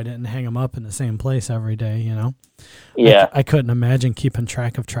shoes if I didn't hang them up in the same place every day, Yeah. I couldn't imagine keeping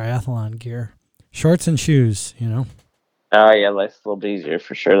track of triathlon gear. Shorts and shoes, Oh, yeah, life's a little bit easier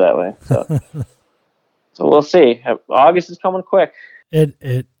for sure that way. So. So we'll see. August is coming quick.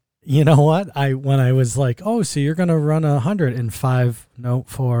 You know what? When I was like, oh, so you're going to run 100 in 3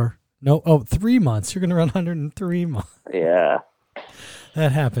 months. You're going to run 100 in 3 months. Yeah.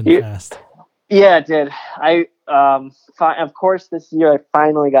 That happened fast. Yeah, it did. Of course, this year I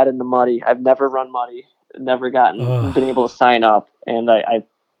finally got into Muddy. I've never run Muddy, never been able to sign up. And I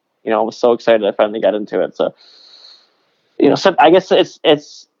was so excited I finally got into it. So, so I guess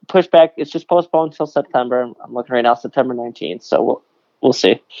it's pushed back. It's just postponed until September. I'm looking right now, September 19th. So we'll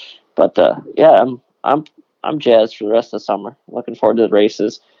see. But I'm jazzed for the rest of the summer. Looking forward to the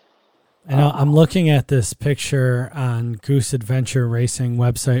races. I'm looking at this picture on Goose Adventure Racing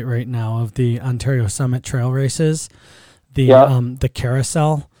website right now of the Ontario Summit Trail races, the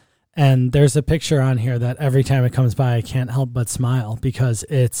carousel, and there's a picture on here that every time it comes by, I can't help but smile because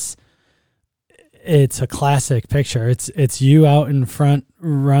it's a classic picture. It's you out in front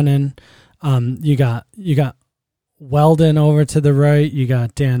running. You got Weldon over to the right. You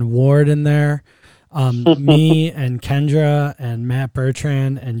got Dan Ward in there. Me and Kendra and Matt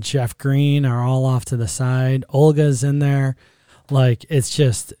Bertrand and Jeff Green are all off to the side. Olga's in there. Like it's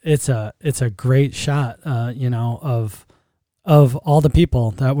a great shot, of all the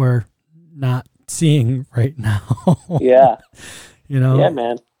people that we're not seeing right now. Yeah. Yeah,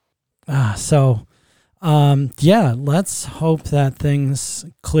 man. Let's hope that things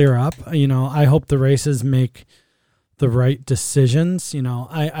clear up. I hope the races make the right decisions.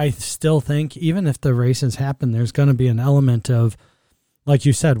 I still think even if the races happen, there's going to be an element of, like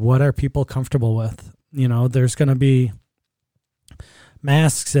you said, what are people comfortable with? There's going to be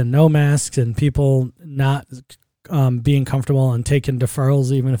masks and no masks and people not being comfortable and taking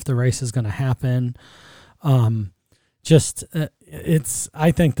deferrals, even if the race is going to happen. I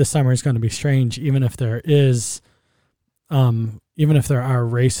think the summer is going to be strange, even if there are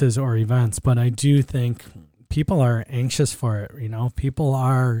races or events, but I do think people are anxious for it. People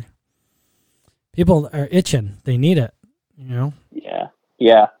are itching. They need it,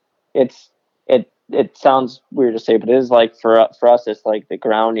 Yeah. It sounds weird to say, but it is like for us, it's like the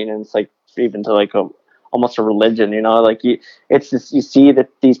grounding, and it's like even to like almost a religion, like it's just, you see that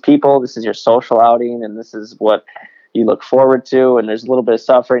these people, this is your social outing and this is what you look forward to. And there's a little bit of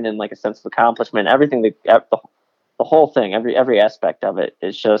suffering and like a sense of accomplishment, everything, the whole thing, every aspect of it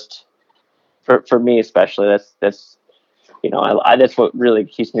is just for me, especially that's that's what really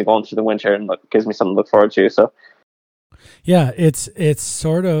keeps me going through the winter and gives me something to look forward to. So yeah, it's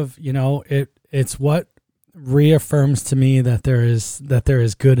sort of, it's what reaffirms to me that there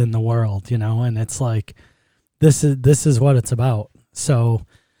is good in the world, and it's like, this is what it's about. So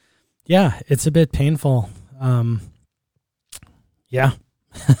yeah, it's a bit painful. Yeah.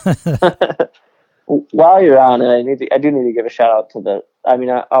 While you're on it, I do need to give a shout out to I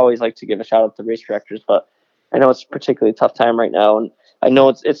always like to give a shout out to race directors, but I know it's a particularly tough time right now, and I know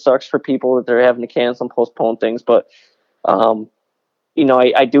it sucks for people that they're having to cancel and postpone things, but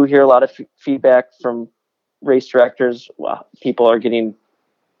I do hear a lot of feedback from race directors. Well, people are getting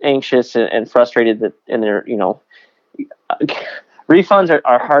anxious and frustrated that, and they're, refunds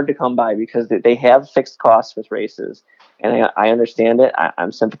are hard to come by because they have fixed costs with races. And I understand it.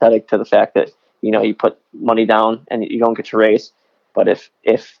 I'm sympathetic to the fact that, you put money down and you don't get to race. But if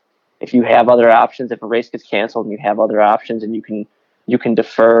you have other options, if a race gets canceled and you have other options and you can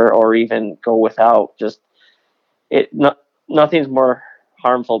defer or even go without, nothing's more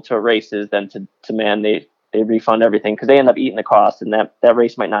harmful to races than to mandate they refund everything, because they end up eating the cost, and that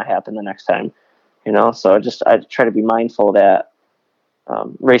race might not happen the next time. So I try to be mindful that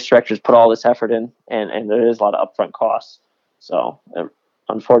race directors put all this effort in, and there is a lot of upfront costs. So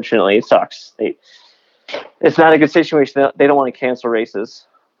unfortunately, it sucks. It's not a good situation. They don't want to cancel races,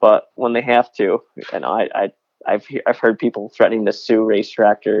 but when they have to, and I've heard people threatening to sue race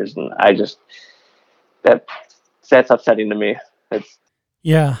directors, and that's upsetting to me.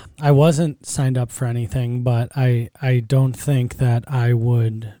 Yeah, I wasn't signed up for anything, but I don't think that I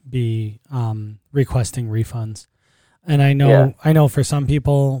would be requesting refunds. And I know for some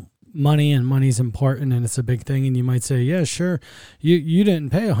people, money's important and it's a big thing. And you might say, yeah, sure, you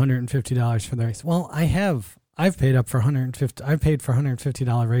didn't pay $150 for the race. Well, I've paid up for I've paid for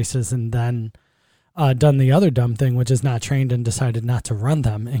 $150 races and then done the other dumb thing, which is not trained and decided not to run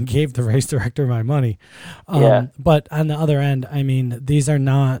them and gave the race director my money. But on the other end, I mean, these are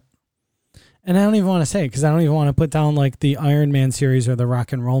not, and I don't even want to say it because I don't even want to put down like the Ironman series or the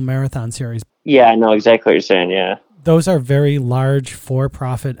Rock and Roll Marathon series. Yeah, I know exactly what you're saying. Yeah. Those are very large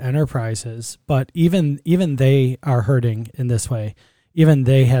for-profit enterprises, but even they are hurting in this way. Even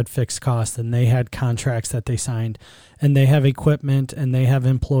they had fixed costs and they had contracts that they signed, and they have equipment and they have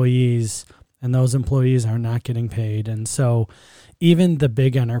employees, and those employees are not getting paid. And so even the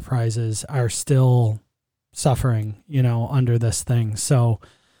big enterprises are still suffering, under this thing. So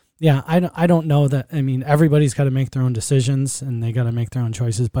yeah, I don't know that, I mean, everybody's got to make their own decisions and they got to make their own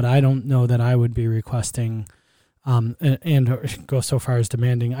choices, but I don't know that I would be requesting and go so far as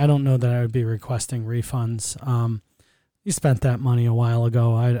demanding. I don't know that I would be requesting refunds. You spent that money a while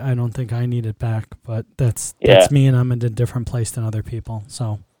ago. I don't think I need it back, but that's me, and I'm in a different place than other people.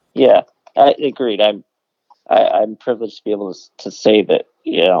 So yeah, I agreed. I'm privileged to be able to say that.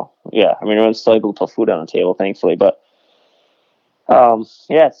 I mean, everyone's still able to put food on the table, thankfully. But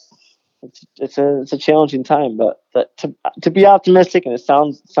it's a challenging time. But to be optimistic, and it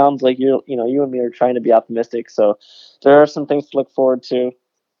sounds like you and me are trying to be optimistic. So there are some things to look forward to.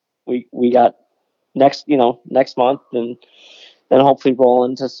 We got next month, and then hopefully roll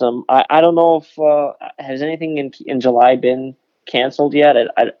into some. I don't know if has anything in July been canceled yet.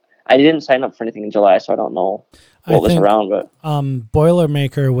 I didn't sign up for anything in July, so I don't know what was around. But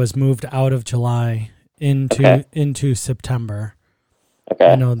Boilermaker was moved out of July into September.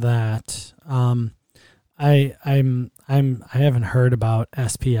 Okay, I know that. I haven't heard about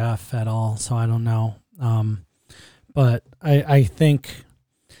SPF at all, so I don't know. But I think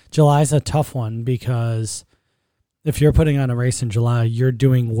July's a tough one because if you're putting on a race in July, you're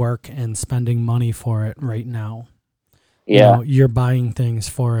doing work and spending money for it right now. Yeah. You're buying things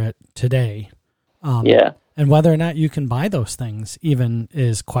for it today. And whether or not you can buy those things even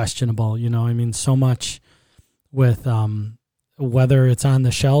is questionable. I mean, so much with whether it's on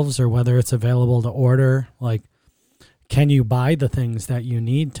the shelves or whether it's available to order. Like, can you buy the things that you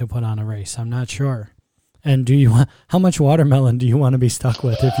need to put on a race? I'm not sure. And how much watermelon do you want to be stuck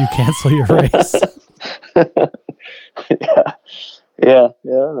with if you cancel your race? Yeah,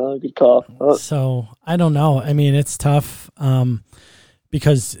 good call. So I don't know. I mean, it's tough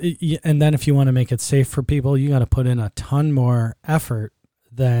because, and then if you want to make it safe for people, you got to put in a ton more effort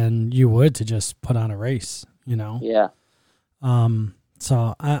than you would to just put on a race. Yeah.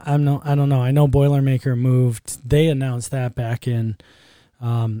 So I don't know. I know Boilermaker moved. They announced that back in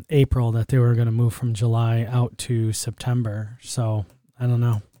April that they were going to move from July out to September. So I don't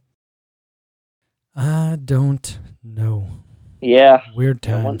know. I don't know. Yeah, weird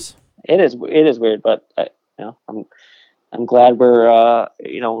times. It is weird, but I'm glad we're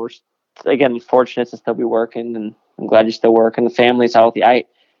again fortunate to still be working, and I'm glad you're still working. The family's healthy. I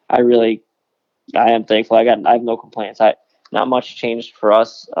am thankful. I have no complaints. Not much changed for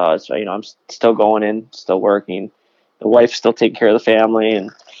us. So I'm still going in, still working. The wife's still taking care of the family, and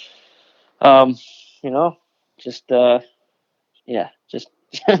just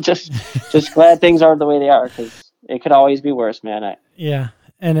glad things are the way they are, because it could always be worse, man.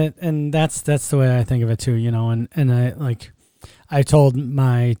 And that's the way I think of it too, and I told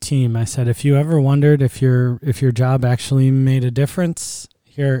my team, I said, if you ever wondered if your job actually made a difference,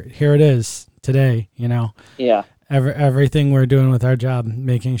 here it is today, Yeah. everything we're doing with our job,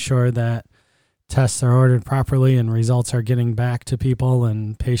 making sure that tests are ordered properly and results are getting back to people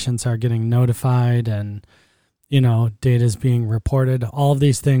and patients are getting notified and, data is being reported. All of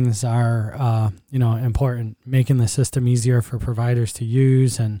these things are, important, making the system easier for providers to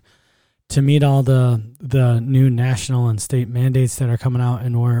use and to meet all the new national and state mandates that are coming out,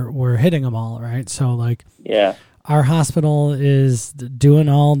 and we're hitting them all, right? So like, yeah, our hospital is doing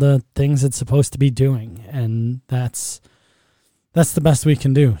all the things it's supposed to be doing, and that's the best we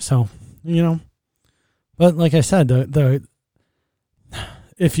can do. So, but like I said, the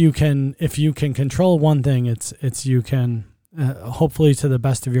if you can control one thing, it's you can hopefully to the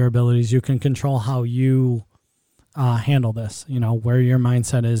best of your abilities, you can control how you handle this, where your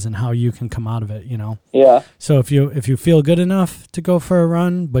mindset is and how you can come out of it, Yeah. So if you feel good enough to go for a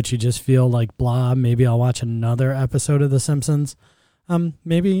run, but you just feel like blah, maybe I'll watch another episode of The Simpsons.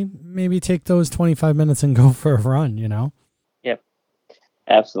 Maybe take those 25 minutes and go for a run, Yep.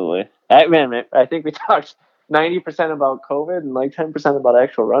 Absolutely. I think we talked 90% about COVID and like 10% about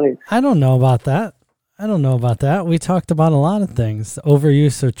actual running. I don't know about that. We talked about a lot of things.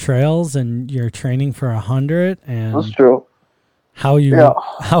 Overuse of trails and your training for 100 and that's true. How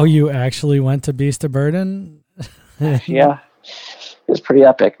you actually went to Beast of Burden. Yeah. It's pretty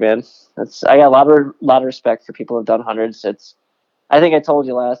epic, man. I got a lot of respect for people who've done hundreds. I think I told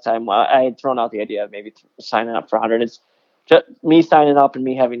you last time I had thrown out the idea of maybe signing up for 100. It's just me signing up and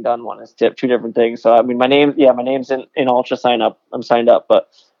me having done one is two different things. So I mean, my name's in Ultra sign up. I'm signed up, but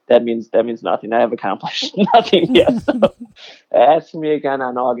that means nothing. I have accomplished nothing yet. So ask me again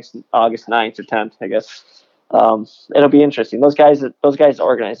on August 9th or 10th, I guess. It'll be interesting. Those guys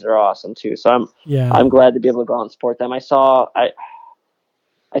organized are awesome too. So I'm glad to be able to go out and support them. I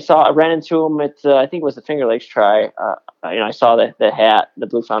ran into them at I think it was the Finger Lakes Tri. I saw the hat, the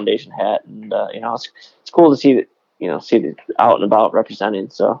Blue Foundation hat, and it's cool to see that the out and about representing.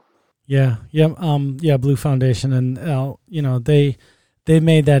 So Blue Foundation, and they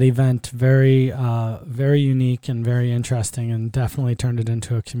made that event very very unique and very interesting, and definitely turned it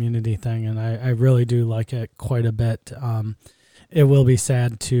into a community thing. And I really do like it quite a bit. It will be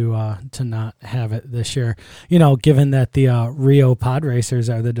sad to not have it this year, given that the Rio Pod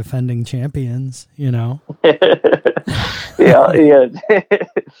Racers are the defending champions, yeah.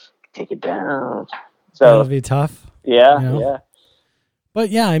 Take it down. So that'll be tough. Yeah.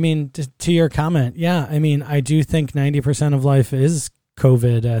 But yeah, I mean, to your comment, I do think 90% of life is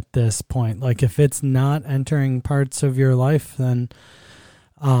COVID at this point. Like if it's not entering parts of your life, then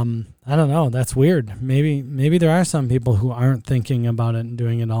I don't know. That's weird. Maybe there are some people who aren't thinking about it and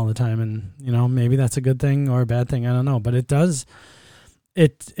doing it all the time, and maybe that's a good thing or a bad thing. I don't know, but it does.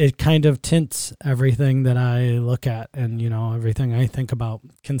 It kind of tints everything that I look at, and everything I think about.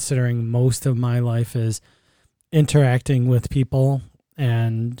 Considering most of my life is interacting with people,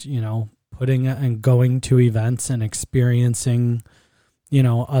 and putting and going to events and experiencing,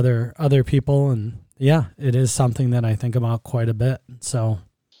 other people, and it is something that I think about quite a bit. So.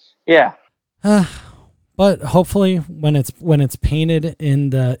 Yeah. But hopefully when it's painted in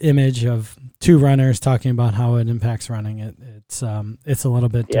the image of two runners talking about how it impacts running, it's a little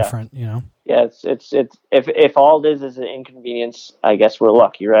bit different, Yeah, it's if all it is an inconvenience, I guess we're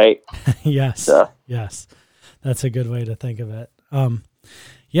lucky, right? Yes. Yes. That's a good way to think of it.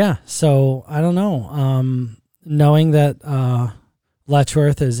 So I don't know. Knowing that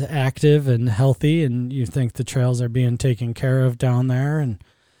Letchworth is active and healthy, and you think the trails are being taken care of down there, and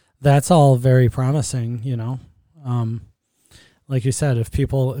that's all very promising, Like you said, if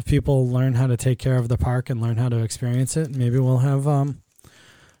people learn how to take care of the park and learn how to experience it, maybe we'll have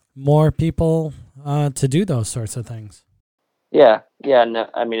more people to do those sorts of things. Yeah. No,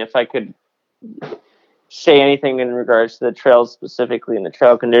 I mean, if I could say anything in regards to the trails specifically and the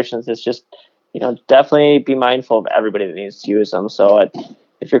trail conditions, it's just definitely be mindful of everybody that needs to use them. So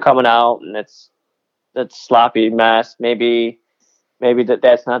if you're coming out and it's sloppy mess, maybe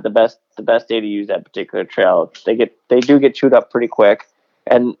that's not the best day to use that particular trail. They do get chewed up pretty quick,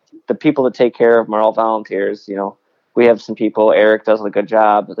 and the people that take care of them are all volunteers. We have some people. Eric does a good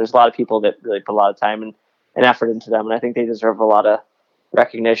job, but there's a lot of people that really put a lot of time and effort into them, and I think they deserve a lot of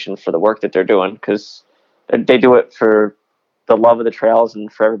recognition for the work that they're doing, because they do it for the love of the trails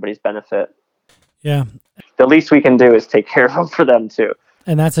and for everybody's benefit. Yeah. The least we can do is take care of them for them too.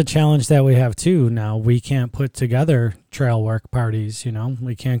 And that's a challenge that we have too. Now we can't put together trail work parties,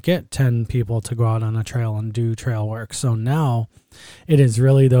 we can't get 10 people to go out on a trail and do trail work. So now it is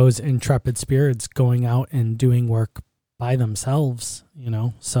really those intrepid spirits going out and doing work by themselves,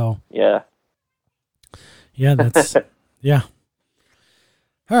 so. Yeah. Yeah, that's, yeah.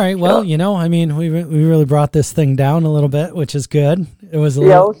 All right. Well, I mean, we really brought this thing down a little bit, which is good. It was a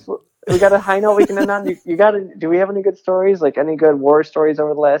little... We got a high note we can end on. Do we have any good stories? Like any good war stories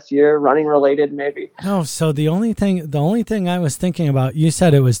over the last year, running related maybe? No. So the only thing I was thinking about, you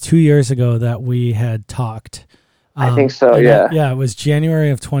said it was 2 years ago that we had talked. I think so. Yeah. It was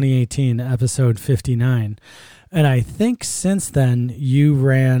January of 2018, episode 59. And I think since then you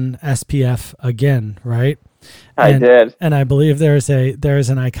ran SPF again, right? I did. And I believe there's an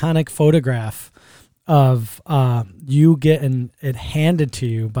iconic photograph of you getting it handed to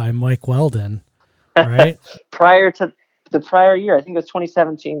you by Mike Weldon, right? Prior to the prior year, I think it was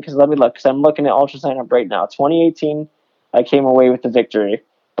 2017, because let me look, because I'm looking at Ultra Sign Up right now. 2018, I came away with the victory.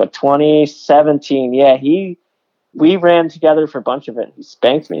 But 2017, we ran together for a bunch of it. He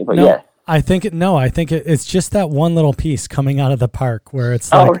spanked me, but yeah. I think it's just that one little piece coming out of the park where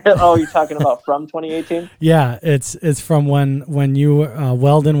it's like... you're talking about from 2018? Yeah, it's from when you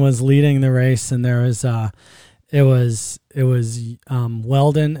Weldon was leading the race, and there was it was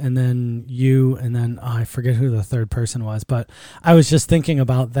Weldon, and then you, and then I forget who the third person was, but I was just thinking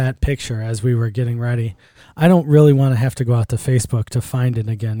about that picture as we were getting ready. I don't really want to have to go out to Facebook to find it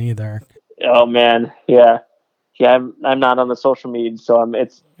again either. Oh man, yeah. Yeah, I'm not on the social media, so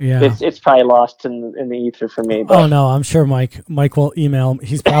it's probably lost in the ether for me. But. Oh no, I'm sure Mike will email.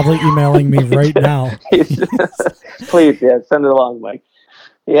 He's probably emailing me right now. Please, send it along, Mike.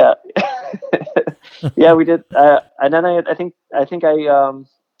 Yeah, yeah, we did. And then I think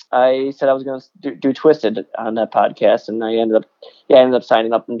I said I was going to do Twisted on that podcast, and I ended up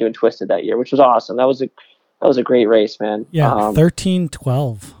signing up and doing Twisted that year, which was awesome. That was a great race, man. Yeah,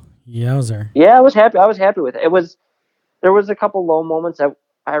 13-12. Yowzer. Yeah, I was happy with it. There was a couple low moments.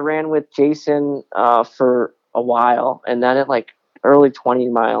 I ran with Jason for a while, and then at like early 20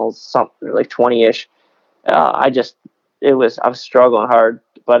 miles, something like 20-ish, I was struggling hard,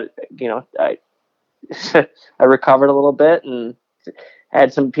 but I I recovered a little bit and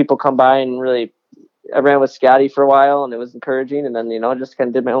had some people come by, and really I ran with Scotty for a while, and it was encouraging, and then just kind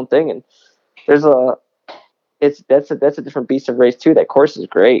of did my own thing. And that's a different beast of race too. That course is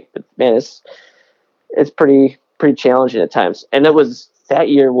great, but man, it's pretty challenging at times. And that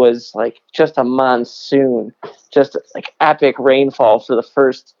year was like just a monsoon, just like epic rainfall for the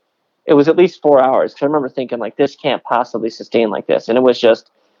first. It was at least 4 hours. Cause I remember thinking like, this can't possibly sustain like this, and it was just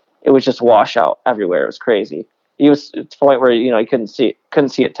washout everywhere. It was crazy. It was to the point where you couldn't see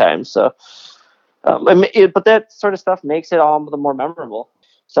at times. So, but that sort of stuff makes it all the more memorable.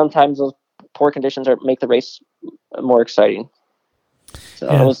 Sometimes those poor conditions make the race more exciting.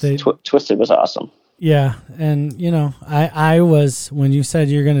 So Twisted was awesome. Yeah, and I was, when you said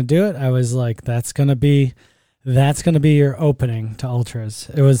you're going to do it, I was like, that's going to be your opening to ultras.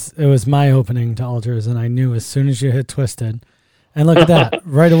 It was my opening to ultras, and I knew as soon as you hit Twisted, and look at that,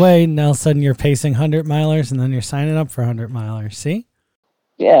 right away, now all of a sudden you're pacing 100-milers, and then you're signing up for 100-milers. See?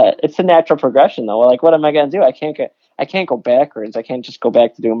 Yeah, it's a natural progression though. Like, what am I going to do? I can't go backwards. I can't just go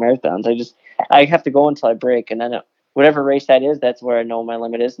back to doing marathons. I have to go until I break, and then whatever race that is, that's where I know my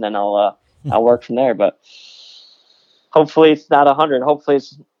limit is, and then I'll work from there. But hopefully it's not 100. Hopefully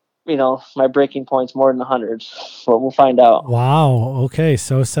it's my breaking point's more than 100. But we'll find out. Wow. Okay.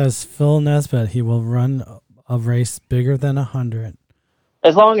 So says Phil Nesbitt. He will run a race bigger than 100.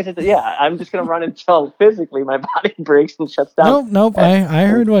 As long as I'm just going to run until physically my body breaks and shuts down. Nope. I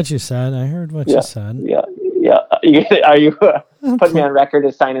heard what you said. You said. Yeah. Are you putting me on record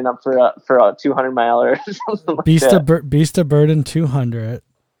as signing up for a 200-miler or something like that? Beast of Burden 200.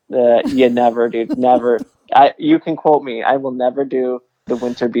 You never, dude. Never. You can quote me. I will never do the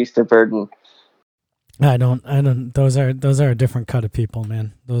Winter Beast of Burden. I don't. Those are a different cut of people,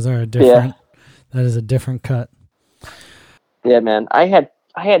 man. Those are a different. Yeah. That is a different cut. Yeah, man. I had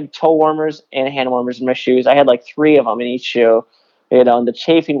toe warmers and hand warmers in my shoes. I had like 3 of them in each shoe. And the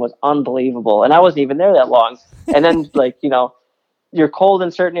chafing was unbelievable. And I wasn't even there that long. And then, like, you're cold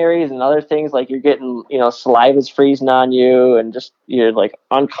in certain areas, and other things, like you're getting, saliva's freezing on you, and just you're like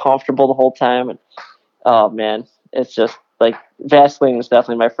uncomfortable the whole time. And oh man, it's just like Vaseline was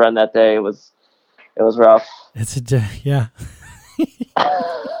definitely my friend that day. It was rough. Yeah.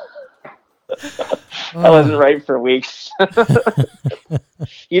 I wasn't right for weeks.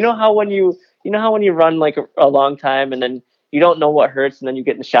 You know how when you run like a long time, and then you don't know what hurts, and then you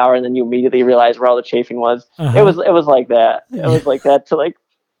get in the shower, and then you immediately realize where all the chafing was. Uh-huh. It was like that. It was like that to like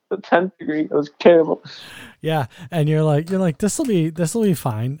the 10th degree. It was terrible. Yeah, and you're like this will be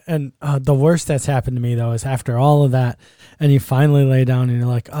fine. And the worst that's happened to me though is after all of that, and you finally lay down, and you're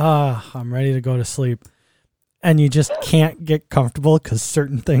like, I'm ready to go to sleep, and you just can't get comfortable because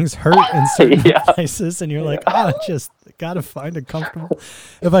certain things hurt in certain places, and you're like, just gotta find a comfortable.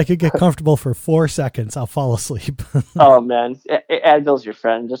 If I could get comfortable for 4 seconds, I'll fall asleep. Oh man, Advil's your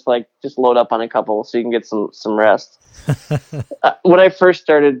friend. Just load up on a couple so you can get some rest. When I first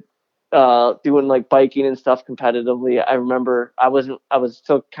started doing like biking and stuff competitively, I remember I was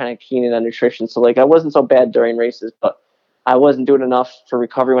still kind of keen in on nutrition, so like I wasn't so bad during races, but I wasn't doing enough for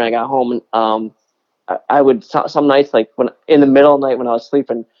recovery when I got home. And I would some nights, like when in the middle of the night when I was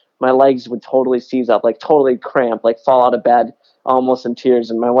sleeping, my legs would totally seize up, like totally cramp, like fall out of bed almost in tears.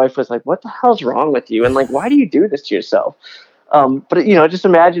 And my wife was like, "What the hell's wrong with you? And like, why do you do this to yourself?" But just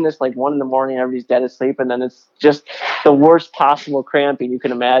imagine it's like 1 a.m, everybody's dead asleep, and then it's just the worst possible cramping you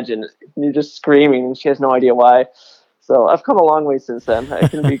can imagine. And you're just screaming, and she has no idea why. So I've come a long way since then. I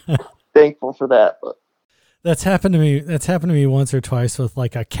can be thankful for that. But. That's happened to me. That's happened to me once or twice with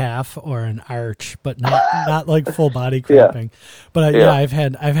like a calf or an arch, but not like full body cramping. But I've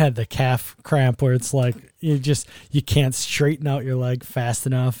had the calf cramp where it's like you can't straighten out your leg fast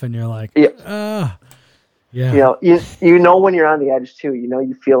enough, and you're like, yeah. You know when you're on the edge too.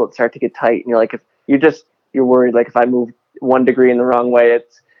 You feel it start to get tight, and you're like, you're worried. Like if I move 1 degree in the wrong way,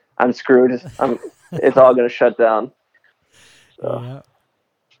 I'm screwed. It's all gonna shut down. So. Yeah.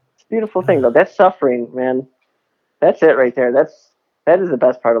 Beautiful thing though. That's suffering, man. That's it right there. That is the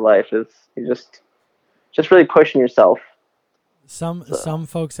best part of life, is you just really pushing yourself. Some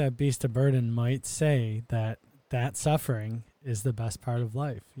folks at Beast of Burden might say that suffering is the best part of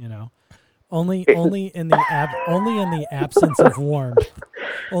life, Only in the absence of warmth.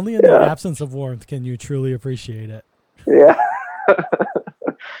 Only in the absence of warmth can you truly appreciate it. Yeah.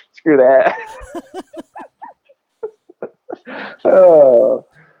 Screw that. Oh.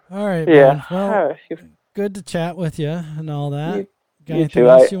 All right, man. Well, good to chat with you and all that. Got anything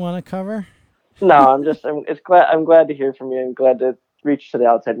else you want to cover? No, I'm glad to hear from you. I'm glad to reach to the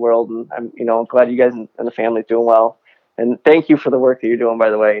outside world, and I'm glad you guys and the family doing well. And thank you for the work that you're doing, by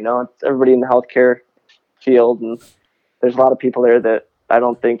the way. It's everybody in the healthcare field, and there's a lot of people there that I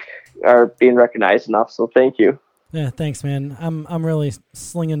don't think are being recognized enough. So thank you. Yeah, thanks, man. I'm really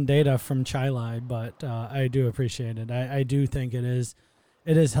slinging data from Chili, but I do appreciate it. I do think it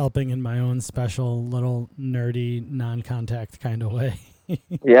is helping in my own special little nerdy non-contact kind of way.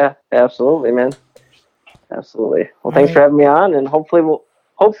 Yeah, absolutely, man. Absolutely. Well, thanks for having me on, and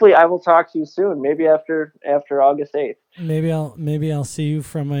hopefully I will talk to you soon. Maybe after August 8th. Maybe I'll see you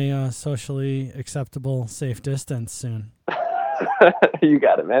from a socially acceptable, safe distance soon. You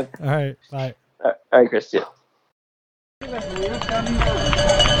got it, man. All right, bye. All right, Chris. Yeah.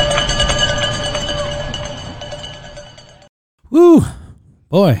 Woo!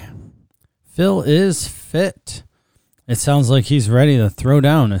 Boy, Phil is fit. It sounds like he's ready to throw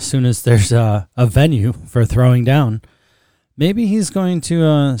down as soon as there's a venue for throwing down. Maybe he's going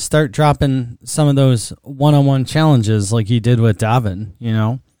to start dropping some of those one-on-one challenges like he did with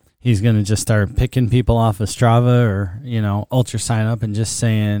Davin, He's going to just start picking people off of Strava or, Ultra Sign Up and just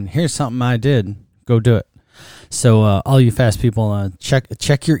saying, here's something I did. Go do it. So all you fast people,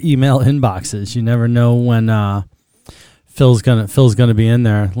 check your email inboxes. You never know when Phil's gonna be in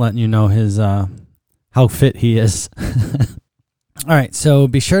there letting you know his how fit he is. All right, so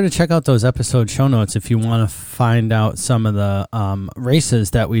be sure to check out those episode show notes if you want to find out some of the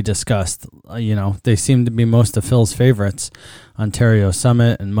races that we discussed. They seem to be most of Phil's favorites: Ontario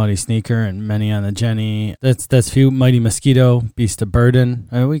Summit and Muddy Sneaker, and many on the Jenny. That's few. Mighty Mosquito, Beast of Burden.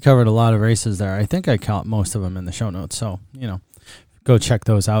 We covered a lot of races there. I think I count most of them in the show notes. So go check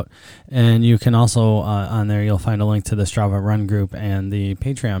those out. And you can also, on there, you'll find a link to the Strava Run group and the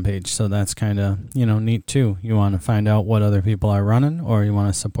Patreon page. So that's kind of, neat too. You want to find out what other people are running, or you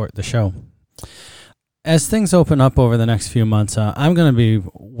want to support the show. As things open up over the next few months, I'm going to be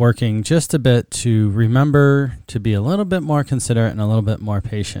working just a bit to remember to be a little bit more considerate and a little bit more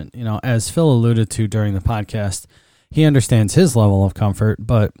patient. As Phil alluded to during the podcast, he understands his level of comfort,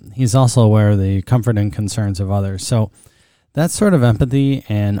 but he's also aware of the comfort and concerns of others. So that sort of empathy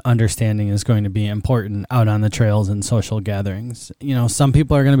and understanding is going to be important out on the trails and social gatherings. Some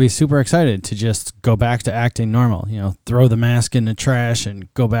people are going to be super excited to just go back to acting normal, throw the mask in the trash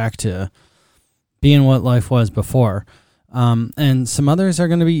and go back to being what life was before. And some others are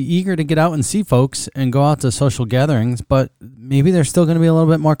going to be eager to get out and see folks and go out to social gatherings, but maybe they're still going to be a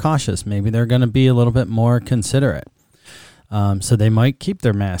little bit more cautious. Maybe they're going to be a little bit more considerate. So they might keep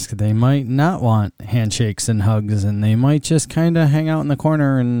their mask. They might not want handshakes and hugs, and they might just kind of hang out in the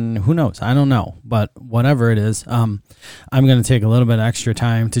corner, and who knows? I don't know. But whatever it is, I'm going to take a little bit extra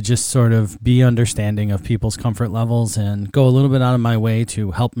time to just sort of be understanding of people's comfort levels and go a little bit out of my way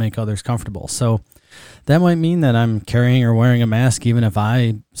to help make others comfortable. So that might mean that I'm carrying or wearing a mask even if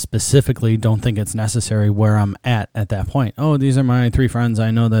I specifically don't think it's necessary where I'm at that point. Oh, these are my 3 friends.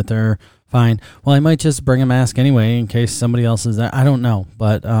 I know that they're fine. Well, I might just bring a mask anyway in case somebody else is there. I don't know,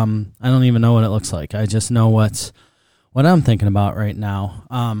 but I don't even know what it looks like. I just know what I'm thinking about right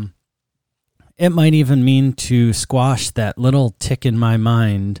now. It might even mean to squash that little tick in my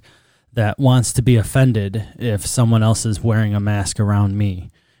mind that wants to be offended if someone else is wearing a mask around me.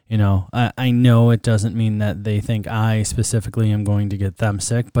 You know, I know it doesn't mean that they think I specifically am going to get them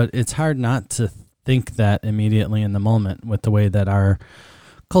sick, but it's hard not to think that immediately in the moment with the way that our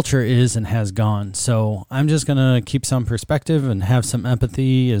culture is and has gone. So I'm just going to keep some perspective and have some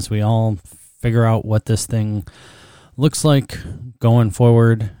empathy as we all figure out what this thing looks like going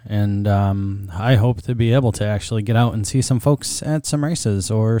forward. And I hope to be able to actually get out and see some folks at some races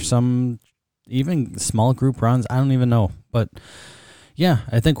or some even small group runs. I don't even know, but yeah,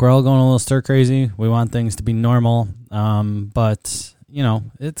 I think we're all going a little stir crazy. We want things to be normal, but you know,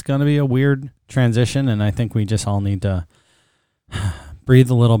 it's going to be a weird transition, and I think we just all need to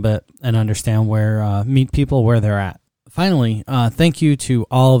breathe a little bit and understand meet people where they're at. Finally, thank you to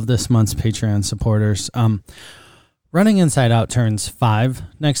all of this month's Patreon supporters. Running Inside Out turns 5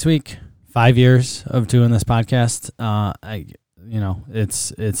 next week. 5 years of doing this podcast.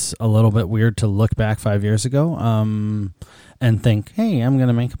 It's a little bit weird to look back 5 years ago and think, hey, I'm going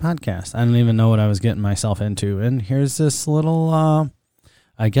to make a podcast. I don't even know what I was getting myself into. And here's this little,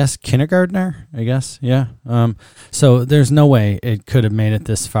 kindergartner, yeah. So there's no way it could have made it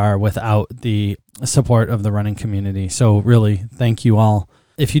this far without the support of the running community. So really, thank you all.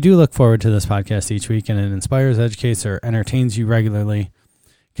 If you do look forward to this podcast each week and it inspires, educates, or entertains you regularly,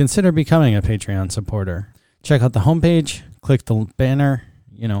 consider becoming a Patreon supporter. Check out the homepage, click the banner.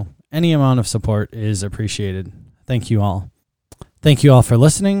 You know, any amount of support is appreciated. Thank you all. Thank you all for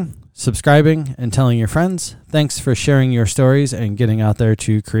listening, subscribing, and telling your friends. Thanks for sharing your stories and getting out there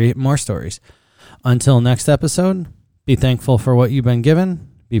to create more stories. Until next episode, be thankful for what you've been given,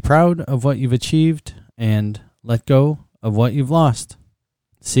 be proud of what you've achieved, and let go of what you've lost.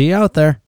 See you out there.